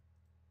anymore?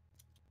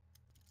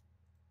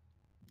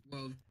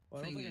 Well,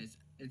 Well, I don't thing think is,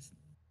 it's.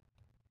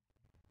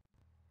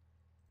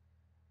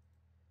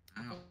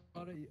 Ow.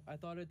 I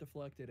thought it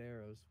deflected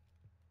arrows.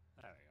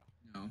 There we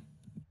go. No.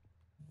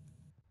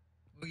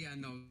 Oh yeah,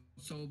 no.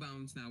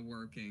 Soulbound's not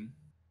working.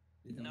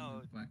 It don't No,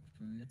 have black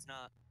fire. It's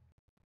not.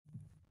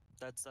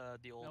 That's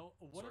the old No,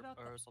 what sword about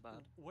the, Ursel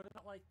bound. what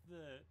about like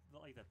the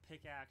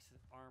pickaxe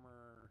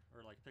armor,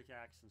 or like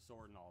pickaxe and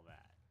sword and all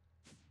that?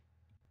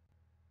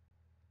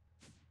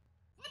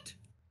 What?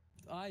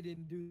 I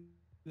didn't do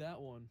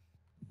that one.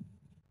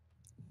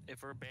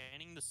 If we're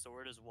banning the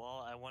sword as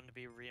well, I want to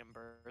be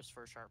reimbursed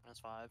for sharpness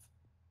 5.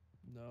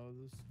 No,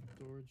 the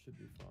sword should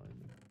be fine.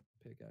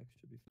 The pickaxe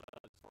should be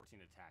fine.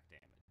 14 attack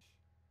damage.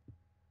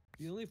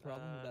 The only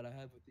problem Uh, that I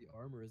have with the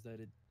armor is that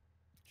it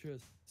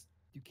just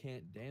you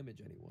can't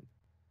damage anyone.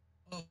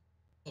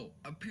 Oh,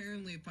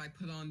 apparently if I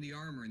put on the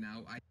armor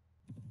now, I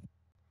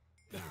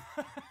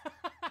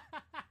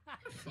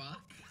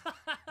fuck.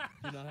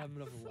 Do not have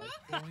enough life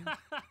points.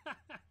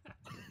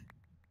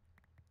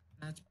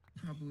 That's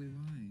probably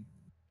why.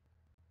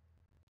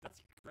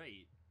 That's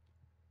great.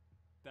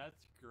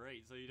 That's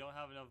great. So you don't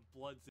have enough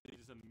blood, so you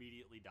just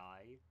immediately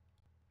die.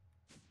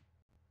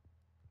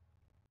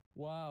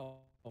 Wow.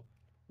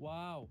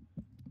 Wow.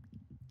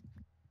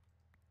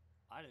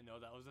 I didn't know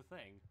that was a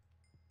thing.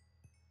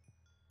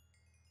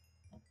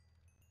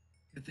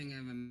 Good thing I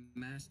have a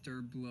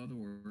master blood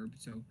orb,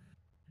 so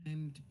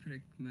time to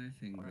prick my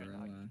finger Alright, a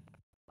lot.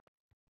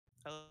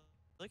 I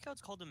like how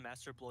it's called a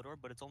Master Blood Orb,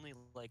 but it's only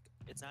like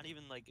it's not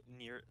even like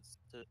near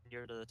to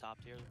the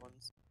top tier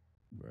ones.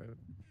 Right.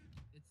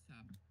 It's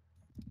top.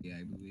 Yeah,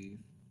 I believe.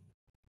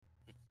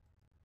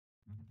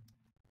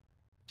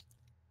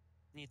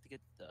 Need to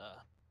get the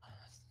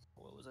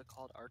what was it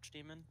called?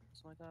 Archdemon,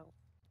 something like that.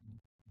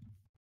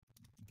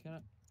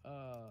 Can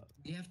I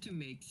You have to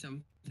make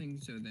something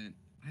so that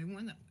I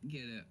want to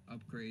get a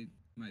upgrade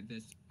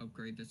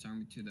upgrade this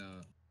army to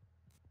the.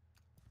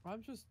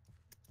 I'm just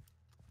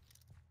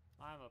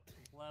I'm a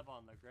pleb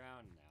on the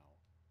ground now.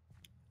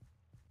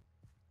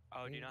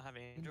 Oh, do you not have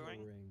Angel Ring?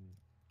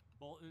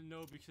 Well,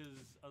 no,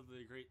 because of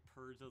the great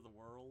purge of the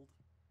world.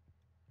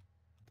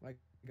 I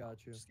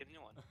got you. Just getting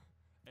one.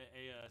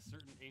 A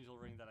certain angel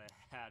ring that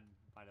I had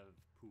might have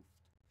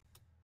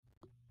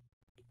poofed.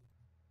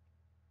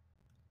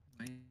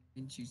 Why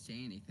didn't you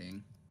say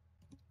anything?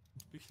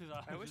 Because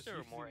I was wish just there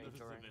were using more this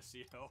angel as a rings.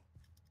 Visio.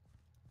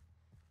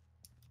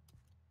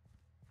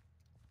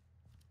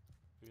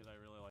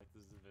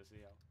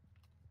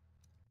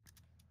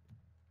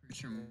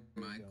 sure There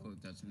we my go.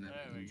 code doesn't have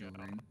There we angel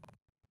go. ring.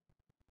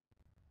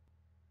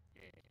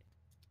 Yeah.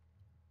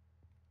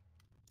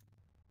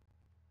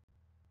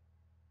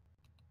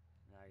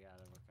 Now I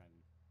gotta work on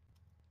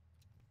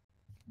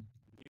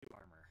new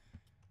armor.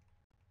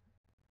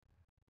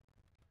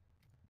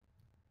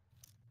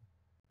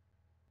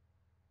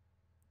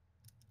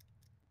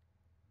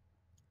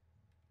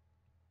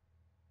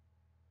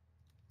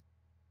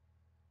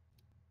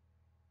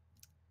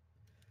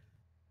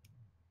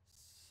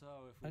 So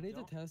if we I need to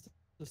don't test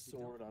the if we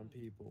don't sword on have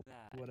people.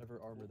 that, Whatever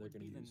armor what they're would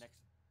gonna be the use. next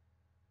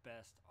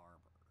best armor?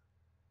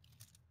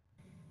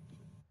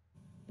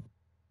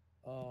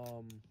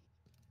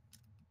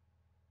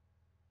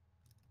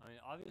 I mean,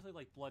 obviously,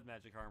 like blood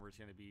magic armor is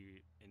gonna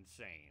be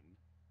insane.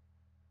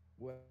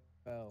 Well,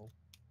 But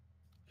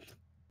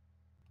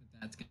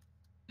that's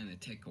gonna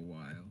take a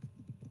while.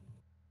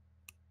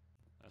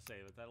 I say,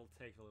 but that'll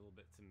take a little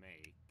bit to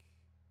make.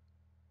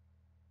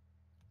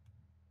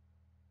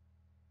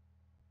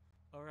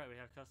 All right, we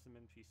have custom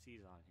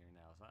NPCs on here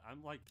now. So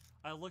I'm like,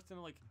 I looked and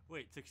I'm like,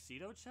 wait,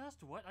 tuxedo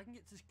chest? What? I can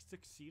get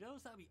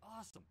tuxedos? That'd be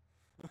awesome.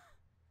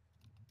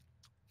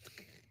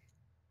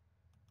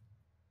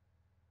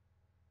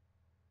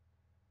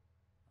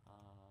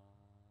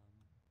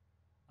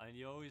 I mean,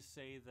 you always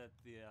say that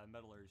the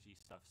metallurgy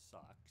stuff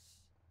sucks.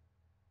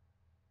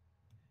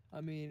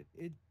 I mean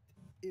it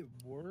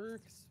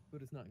works,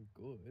 but it's not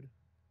good.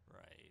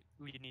 Right.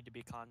 We need to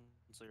be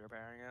constantly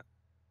repairing it.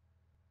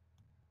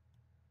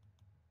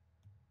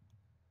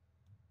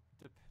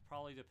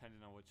 Probably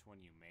depending on which one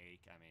you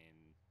make. I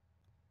mean,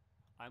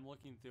 I'm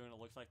looking through and it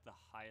looks like the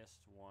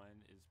highest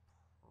one is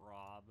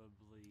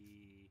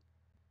probably...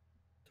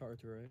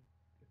 Tartarite.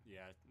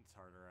 Yeah, it's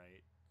harder,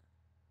 right?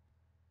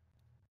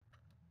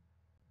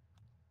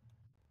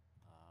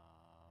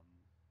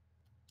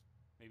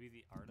 Maybe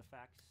the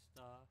artifact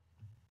stuff?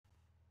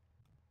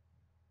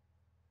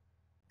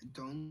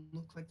 Don't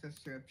look like the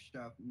thrift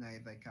shop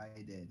knight like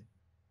I did.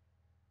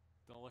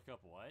 Don't look up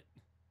what?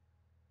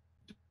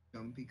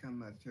 Don't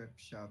become a thrift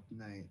shop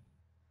knight.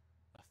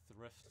 A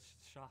thrift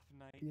shop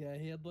knight? Yeah,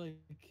 he had like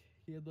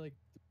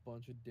a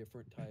bunch of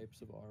different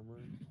types of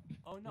armor.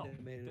 Oh no,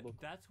 It made it look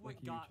that's what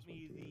like you got just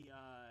went me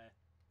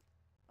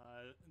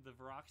through the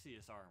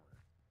Veraxius armor.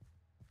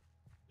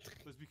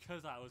 Was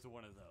because I was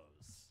one of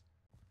those.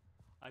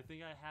 I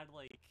think I had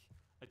like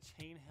a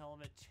chain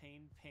helmet,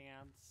 chain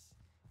pants,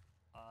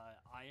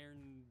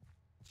 iron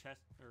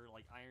chest or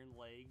like iron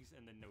legs,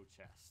 and then no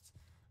chest.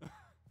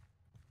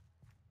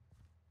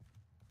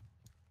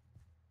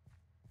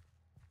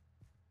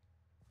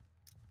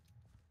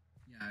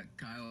 Yeah,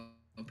 Kyle,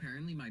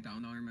 apparently my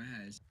down armor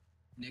has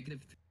negative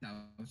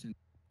 3,000.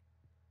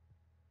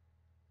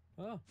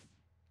 Oh.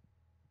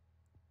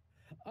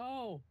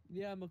 Oh,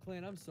 yeah,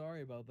 McLean, I'm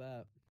sorry about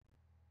that.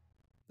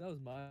 That was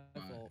my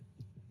fault.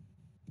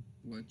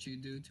 What you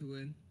do to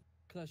it?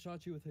 Cause I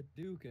shot you with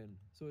Hadouken,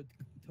 so it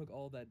took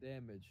all that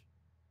damage.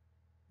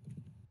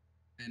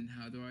 And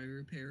how do I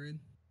repair it?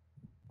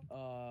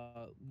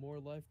 More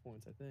life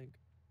points, I think.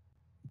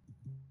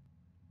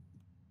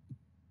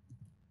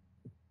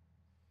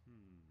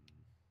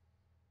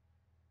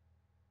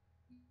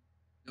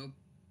 Nope.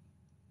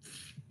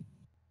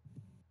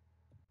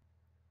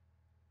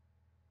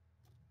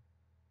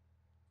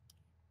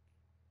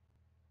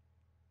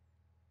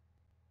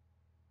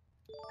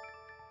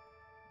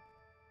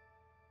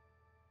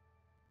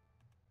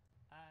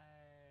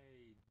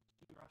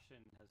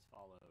 Russian has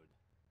followed.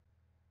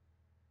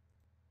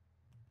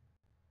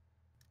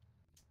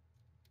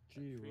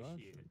 Gee, Appreciate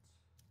Russian. it.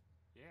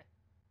 Yeah.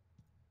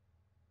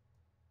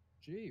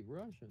 Gee,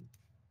 Russian.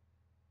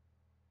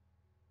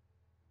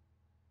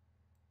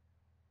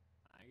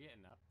 I'm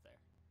getting up there.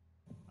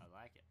 I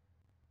like it.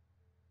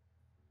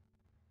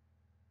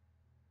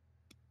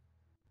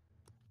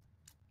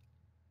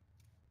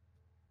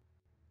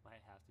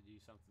 Might have to do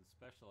something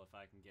special if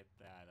I can get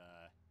that,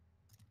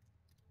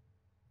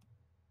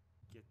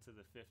 get to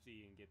the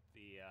 50 and get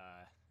the,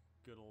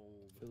 good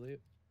old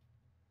Affiliate.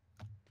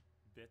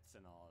 bits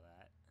and all of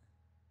that.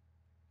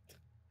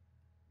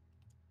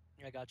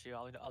 I got you.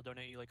 I'll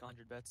donate you like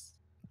 100 bits.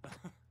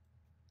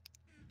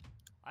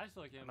 I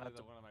still can't I'm believe about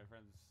that one of my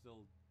friends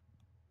still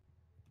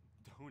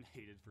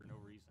donated for no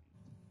reason.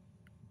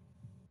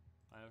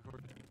 I, of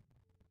course, am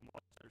a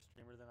much better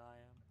streamer than I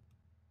am.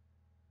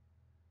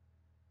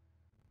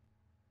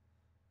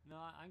 No,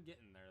 I'm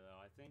getting there,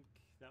 though. I think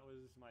that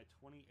was my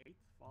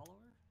 28th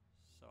follower,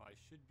 so I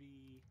should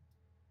be...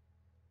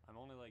 I'm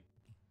only, like,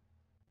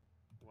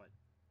 what,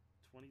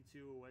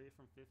 22 away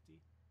from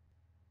 50?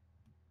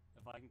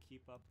 If I can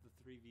keep up the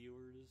 3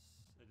 viewers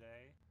a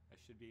day, I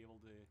should be able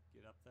to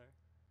get up there.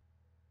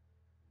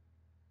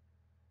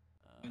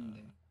 One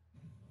day.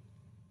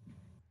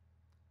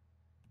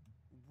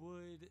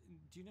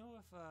 Do you know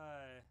if,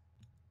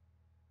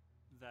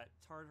 that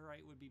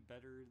Tartarite would be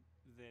better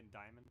than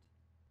Diamond?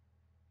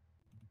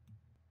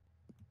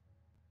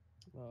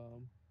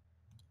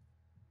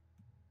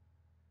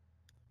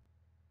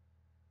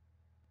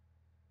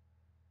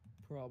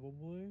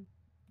 Probably.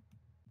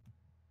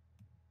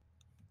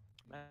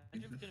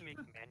 Imagine if we didn't make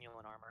manual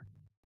and armor.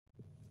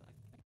 So I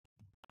think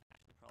I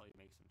should probably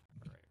make some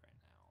terrain right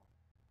now.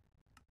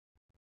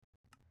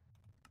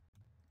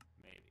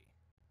 Maybe.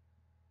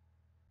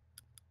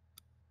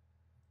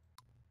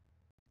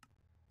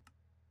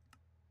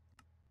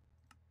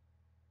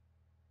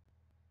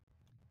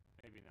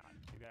 Maybe not.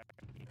 Maybe I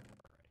need terrain.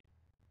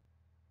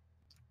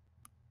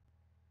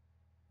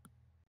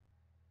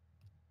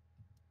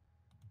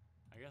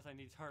 I guess I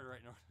need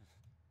terrain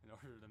in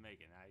order to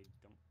make it. And I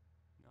don't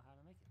know how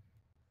to make it.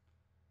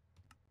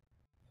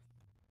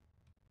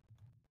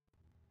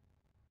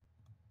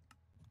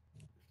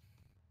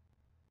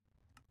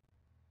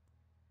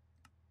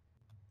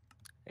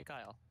 Hey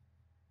Kyle,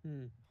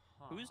 Hmm.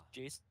 who's Huh.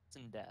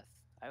 Jason Death?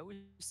 I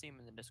always see him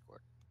in the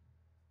Discord.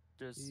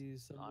 Just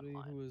He's somebody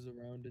online. who was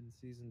around in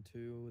season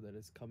 2 that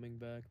is coming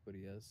back, but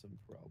he has some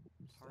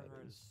problems. Hard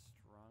That is is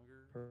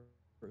stronger.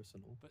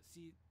 personal. But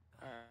see,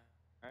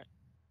 Alright.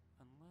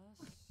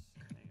 unless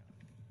hang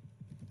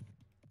on.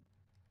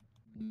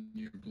 When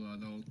your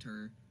blood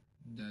altar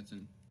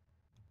doesn't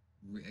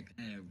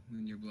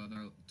when your blood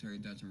altar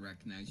doesn't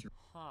recognize your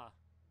Huh.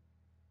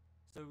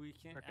 So we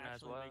can't Recognize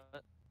actually what?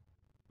 make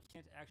we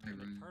can't actually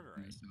make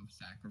Tartarite.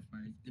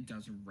 self-sacrifice. It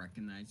doesn't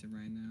recognize it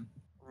right now.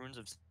 Runes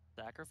of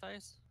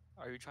Sacrifice?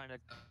 Are you trying to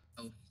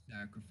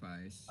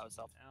Self-sacrifice.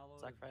 self Aloe,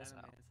 sacrifice? No.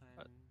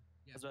 adamantine.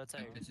 Yeah, I was about to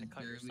say, because to it's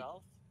cut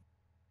yourself?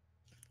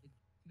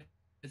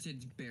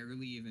 It's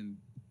barely even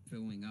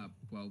filling up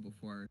well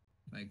before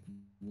like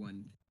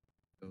one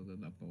filled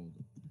it up all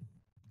the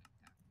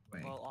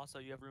way. Well, also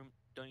you have room.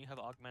 Don't you have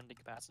augmented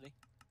capacity?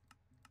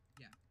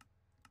 Yeah.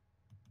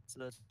 So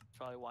that's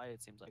probably why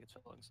it seems like it's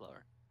filling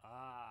slower.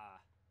 Ah,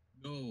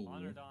 No.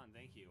 honored on.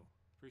 Thank you.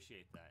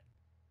 Appreciate that.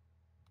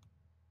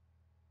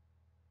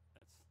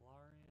 That's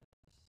Flarius.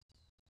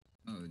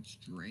 Oh, it's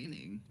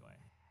draining. Do I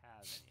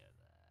have any of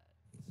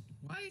that?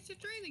 Why is it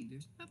draining?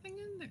 There's nothing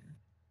in there.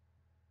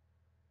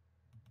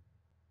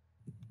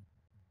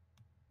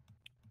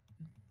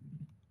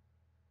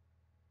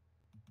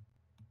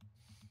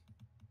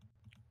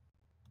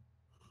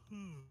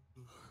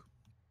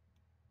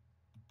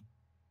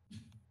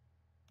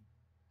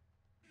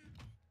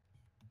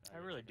 I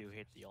really do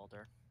hate the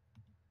altar.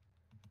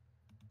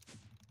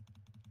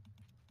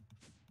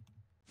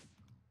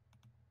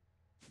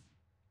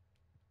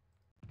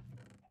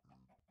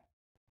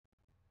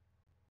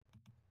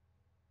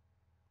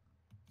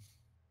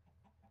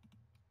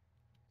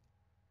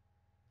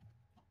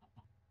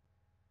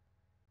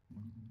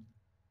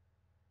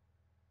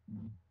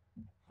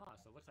 Huh,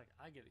 so it looks like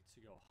I get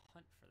to go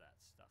hunt for that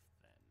stuff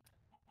then.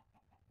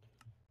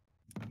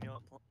 You know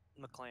what,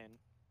 McLean?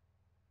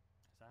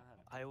 'Cause I don't have,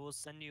 I will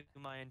send you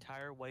my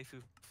entire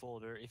waifu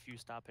folder if you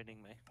stop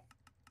hitting me. I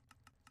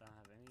don't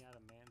have any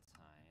adamantine.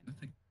 I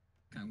think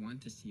I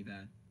want to see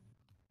that.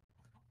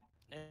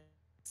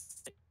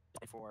 It's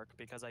for work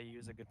because I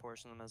use a good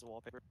portion of them as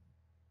wallpaper.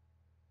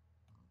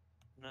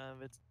 None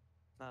of it's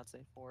not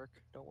safe for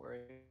work. Don't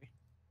worry.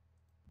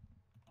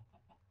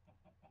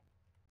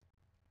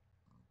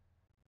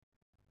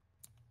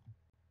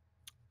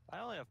 I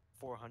only have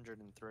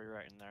 403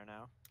 right in there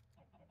now.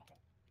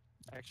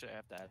 Actually, I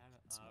have to add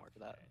some more to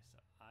that. Okay, so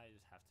I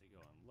just have to go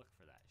and look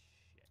for that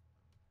shit.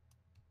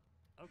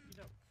 Okie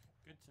doke.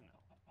 Good to know.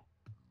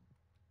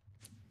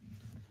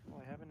 Oh,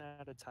 I haven't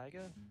added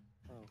Taiga?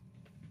 Oh.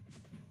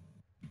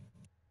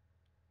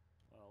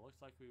 Well, it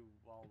looks like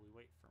while we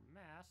wait for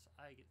mass,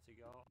 I get to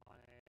go on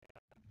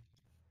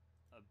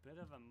a bit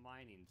of a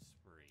mining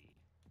spree.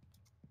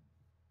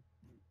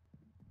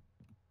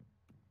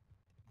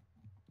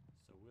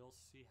 So we'll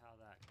see how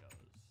that goes.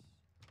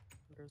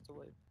 Where's the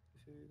waifus?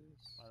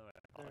 By the way,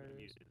 I've been There's-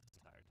 muted this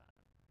entire time.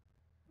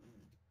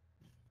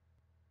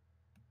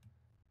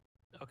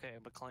 Okay,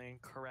 McLean,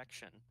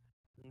 correction.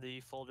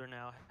 The folder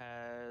now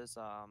has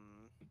hold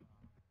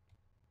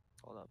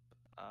up.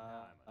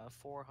 Now I'm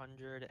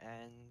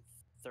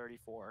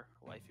 434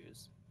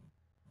 waifus.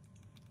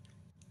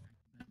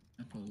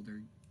 A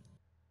folder.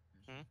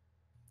 Hmm?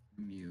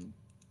 From you.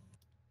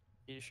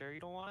 You sure you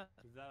don't want it?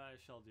 That I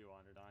shall do,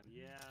 Honored on.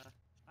 Yeah.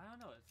 I don't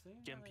know. It's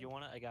saying Gimp, that you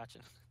want it? I got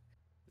you.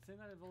 It's saying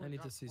that I've only I need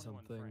to dropped see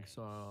 21 something, frames.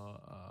 so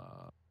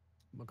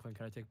McLean,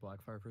 can I take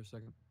Blackfire for a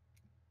second?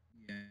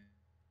 Yeah.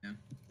 Yeah.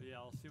 But yeah,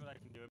 I'll see what I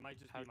can do. It might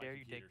just How be my dare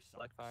you computer take sucks.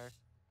 Blackfire?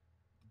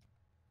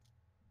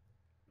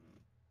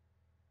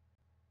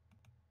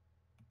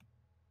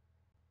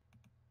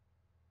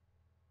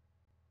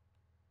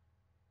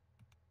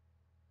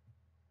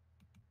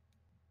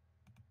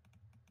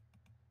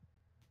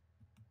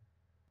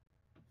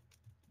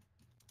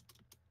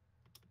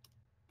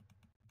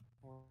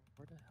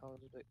 Where the hell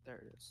did it? There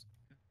it is.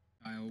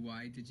 Kyle,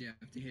 why did you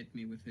have to hit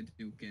me with a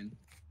Hadouken?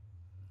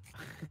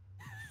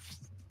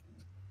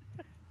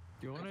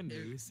 Do you want a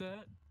new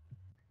set?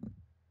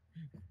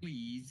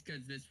 Please,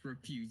 because this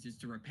refuses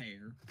to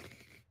repair.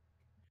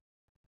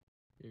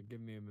 Here,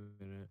 give me a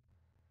minute.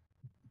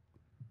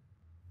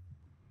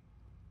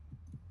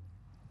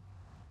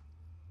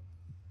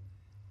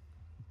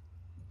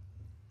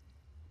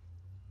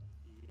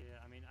 Yeah,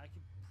 I mean, I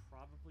could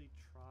probably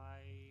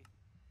try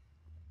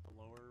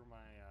lower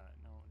my,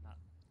 no, not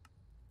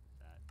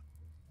that.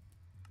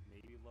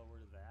 Maybe lower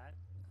to that.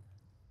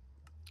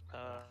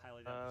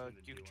 Highlight out the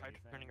You do could try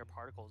turning your anything.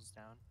 particles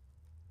down.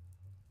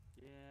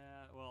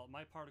 Yeah, well,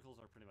 my particles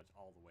are pretty much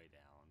all the way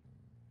down.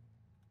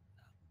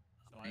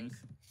 So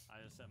Thanks.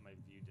 I just set my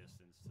view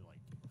distance to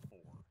like 4.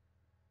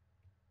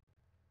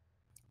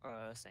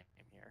 Same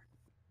here.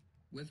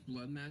 With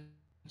blood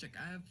magic,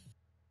 I have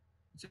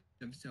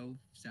of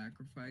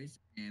self-sacrifice,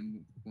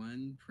 and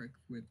one prick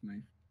with my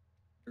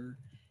finger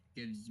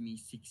gives me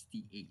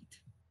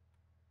 68.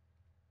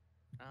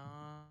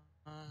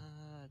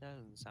 That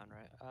doesn't sound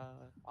right.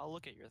 I'll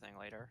look at your thing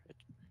later.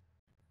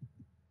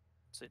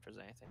 See if there's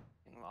anything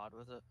odd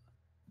with it.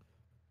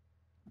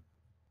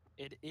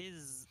 It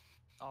is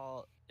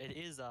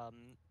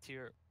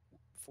tier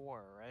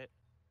 4, right?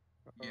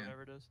 Or Yeah.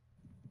 whatever it is.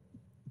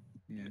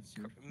 Yeah, it's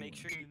your Make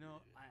four. sure you You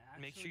know, I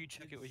actually make sure you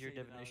check did it with your say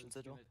that I divination was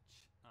sigil.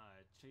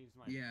 gonna change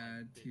my Yeah,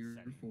 my bit tier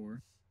settings.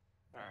 4.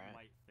 That Alright.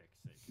 might fix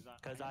it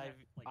Because I had,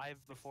 like,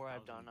 I've before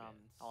I've 6,000 done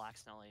bits. I'll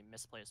accidentally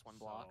misplace one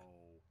block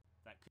So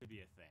that could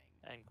be a thing.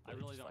 and I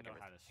really just don't fuck know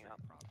how to everything stream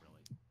up.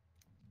 properly.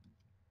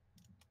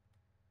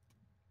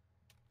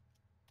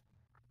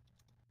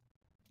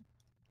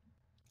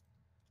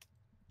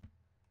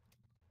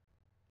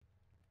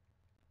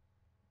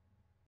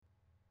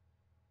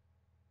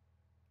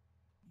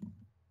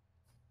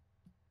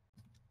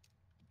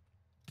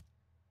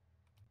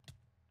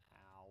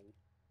 Ow.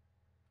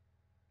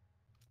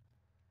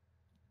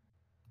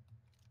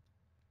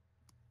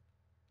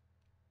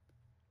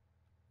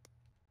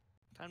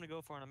 Time to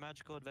go for a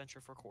magical adventure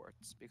for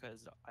quartz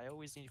because I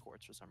always need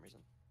quartz for some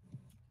reason.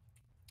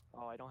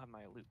 Oh, I don't have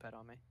my loot pad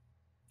on me.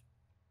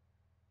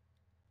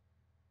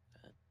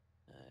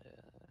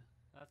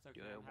 That's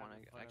okay. Do I I'm want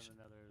having to fun actually in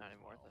another not as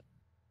anymore? well.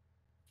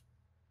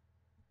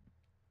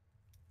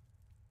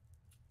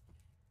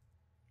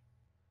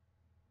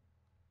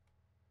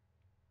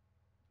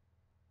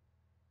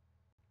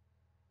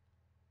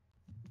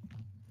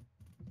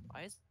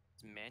 Why is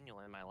manual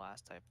in my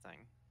last type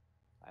thing?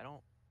 I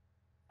don't.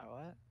 Oh,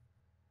 what?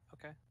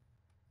 Okay.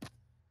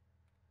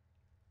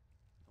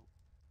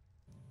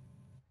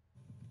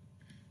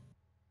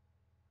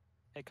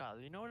 Hey Kyle,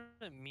 you know what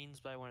it means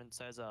by when it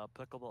says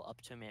applicable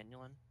up to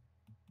manual?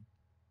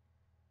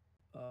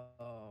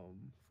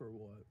 For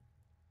what?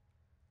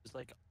 It's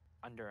like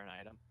under an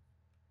item.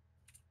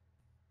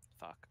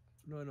 Fuck.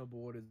 No, no, but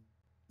what is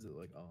it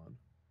like on?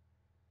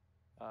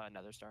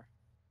 Another star.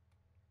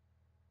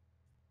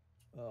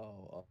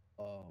 Oh,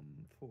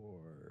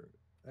 for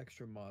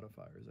extra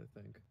modifiers, I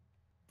think.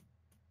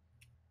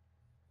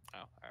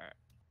 Oh, alright.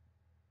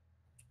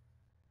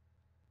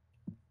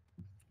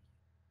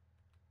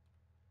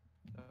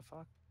 The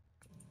fuck?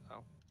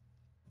 Oh.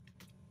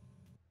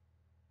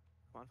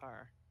 I'm on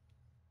fire.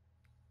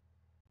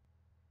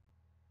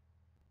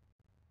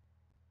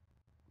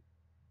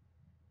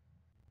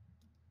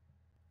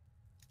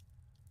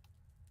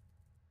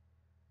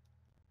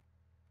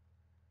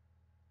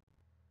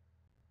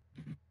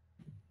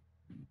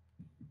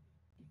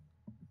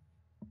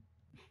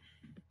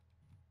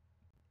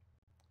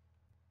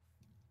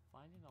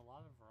 Finding a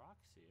lot of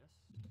Roxius.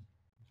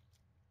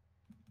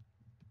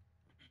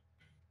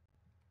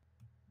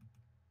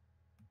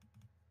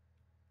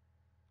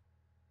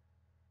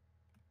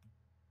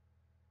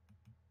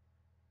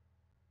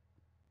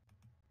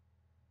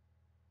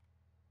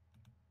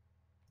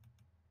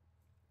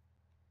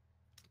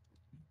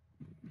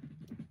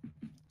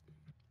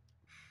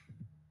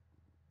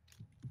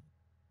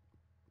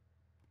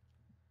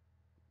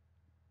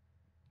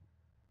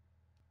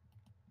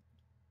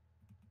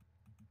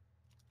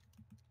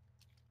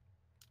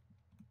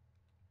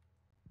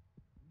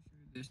 I'm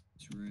sure this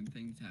rune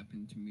thing's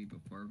happened to me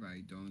before, but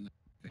I don't know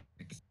how to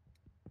fix it.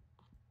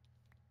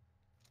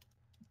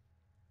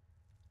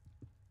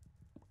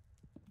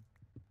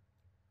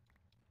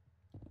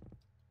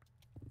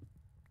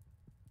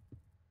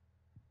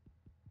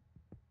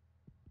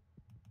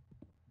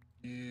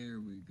 There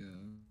we go.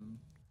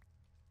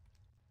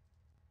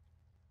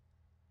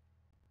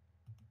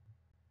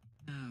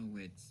 Now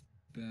it's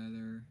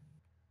better.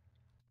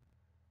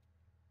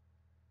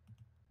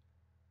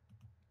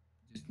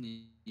 Just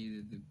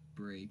needed to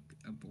break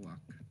a block.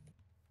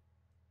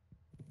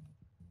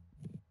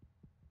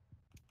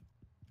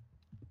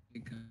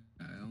 Hey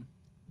Kyle,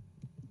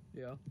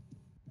 Yeah.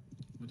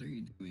 what are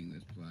you doing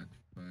with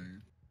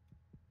Blackfire?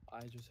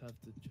 I just have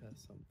to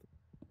chest something.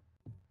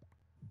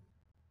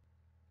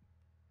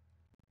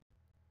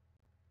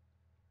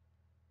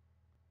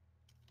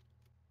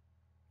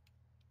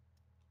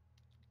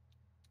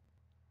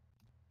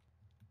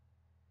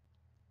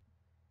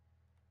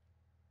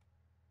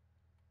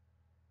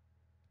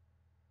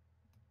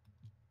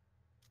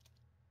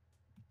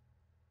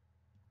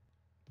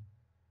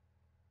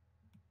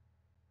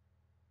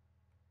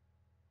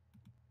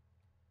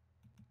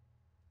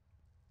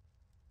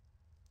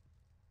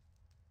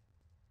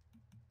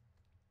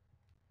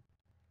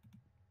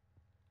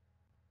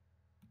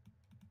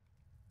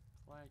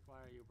 Clank, why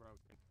are you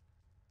broken?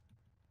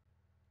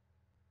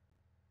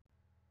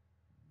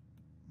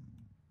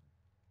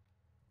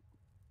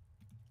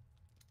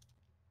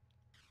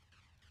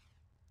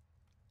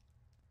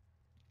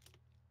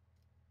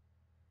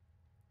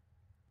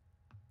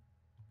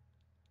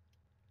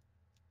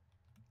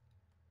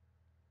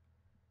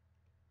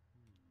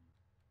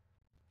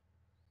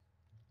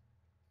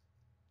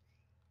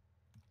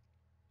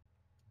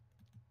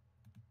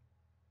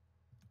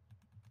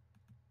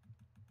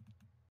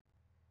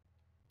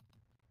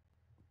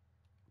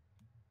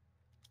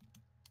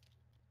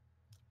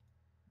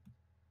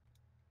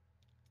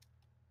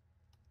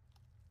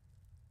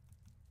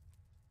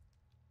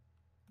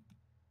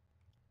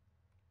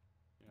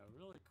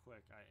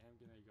 quick, I am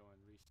gonna go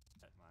and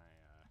reset my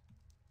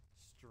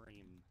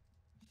stream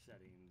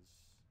settings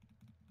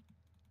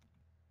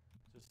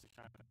just to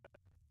kind of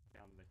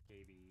down the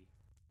KB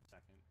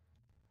second.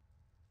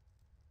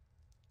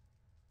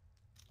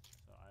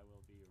 So I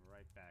will be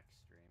right back,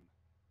 stream.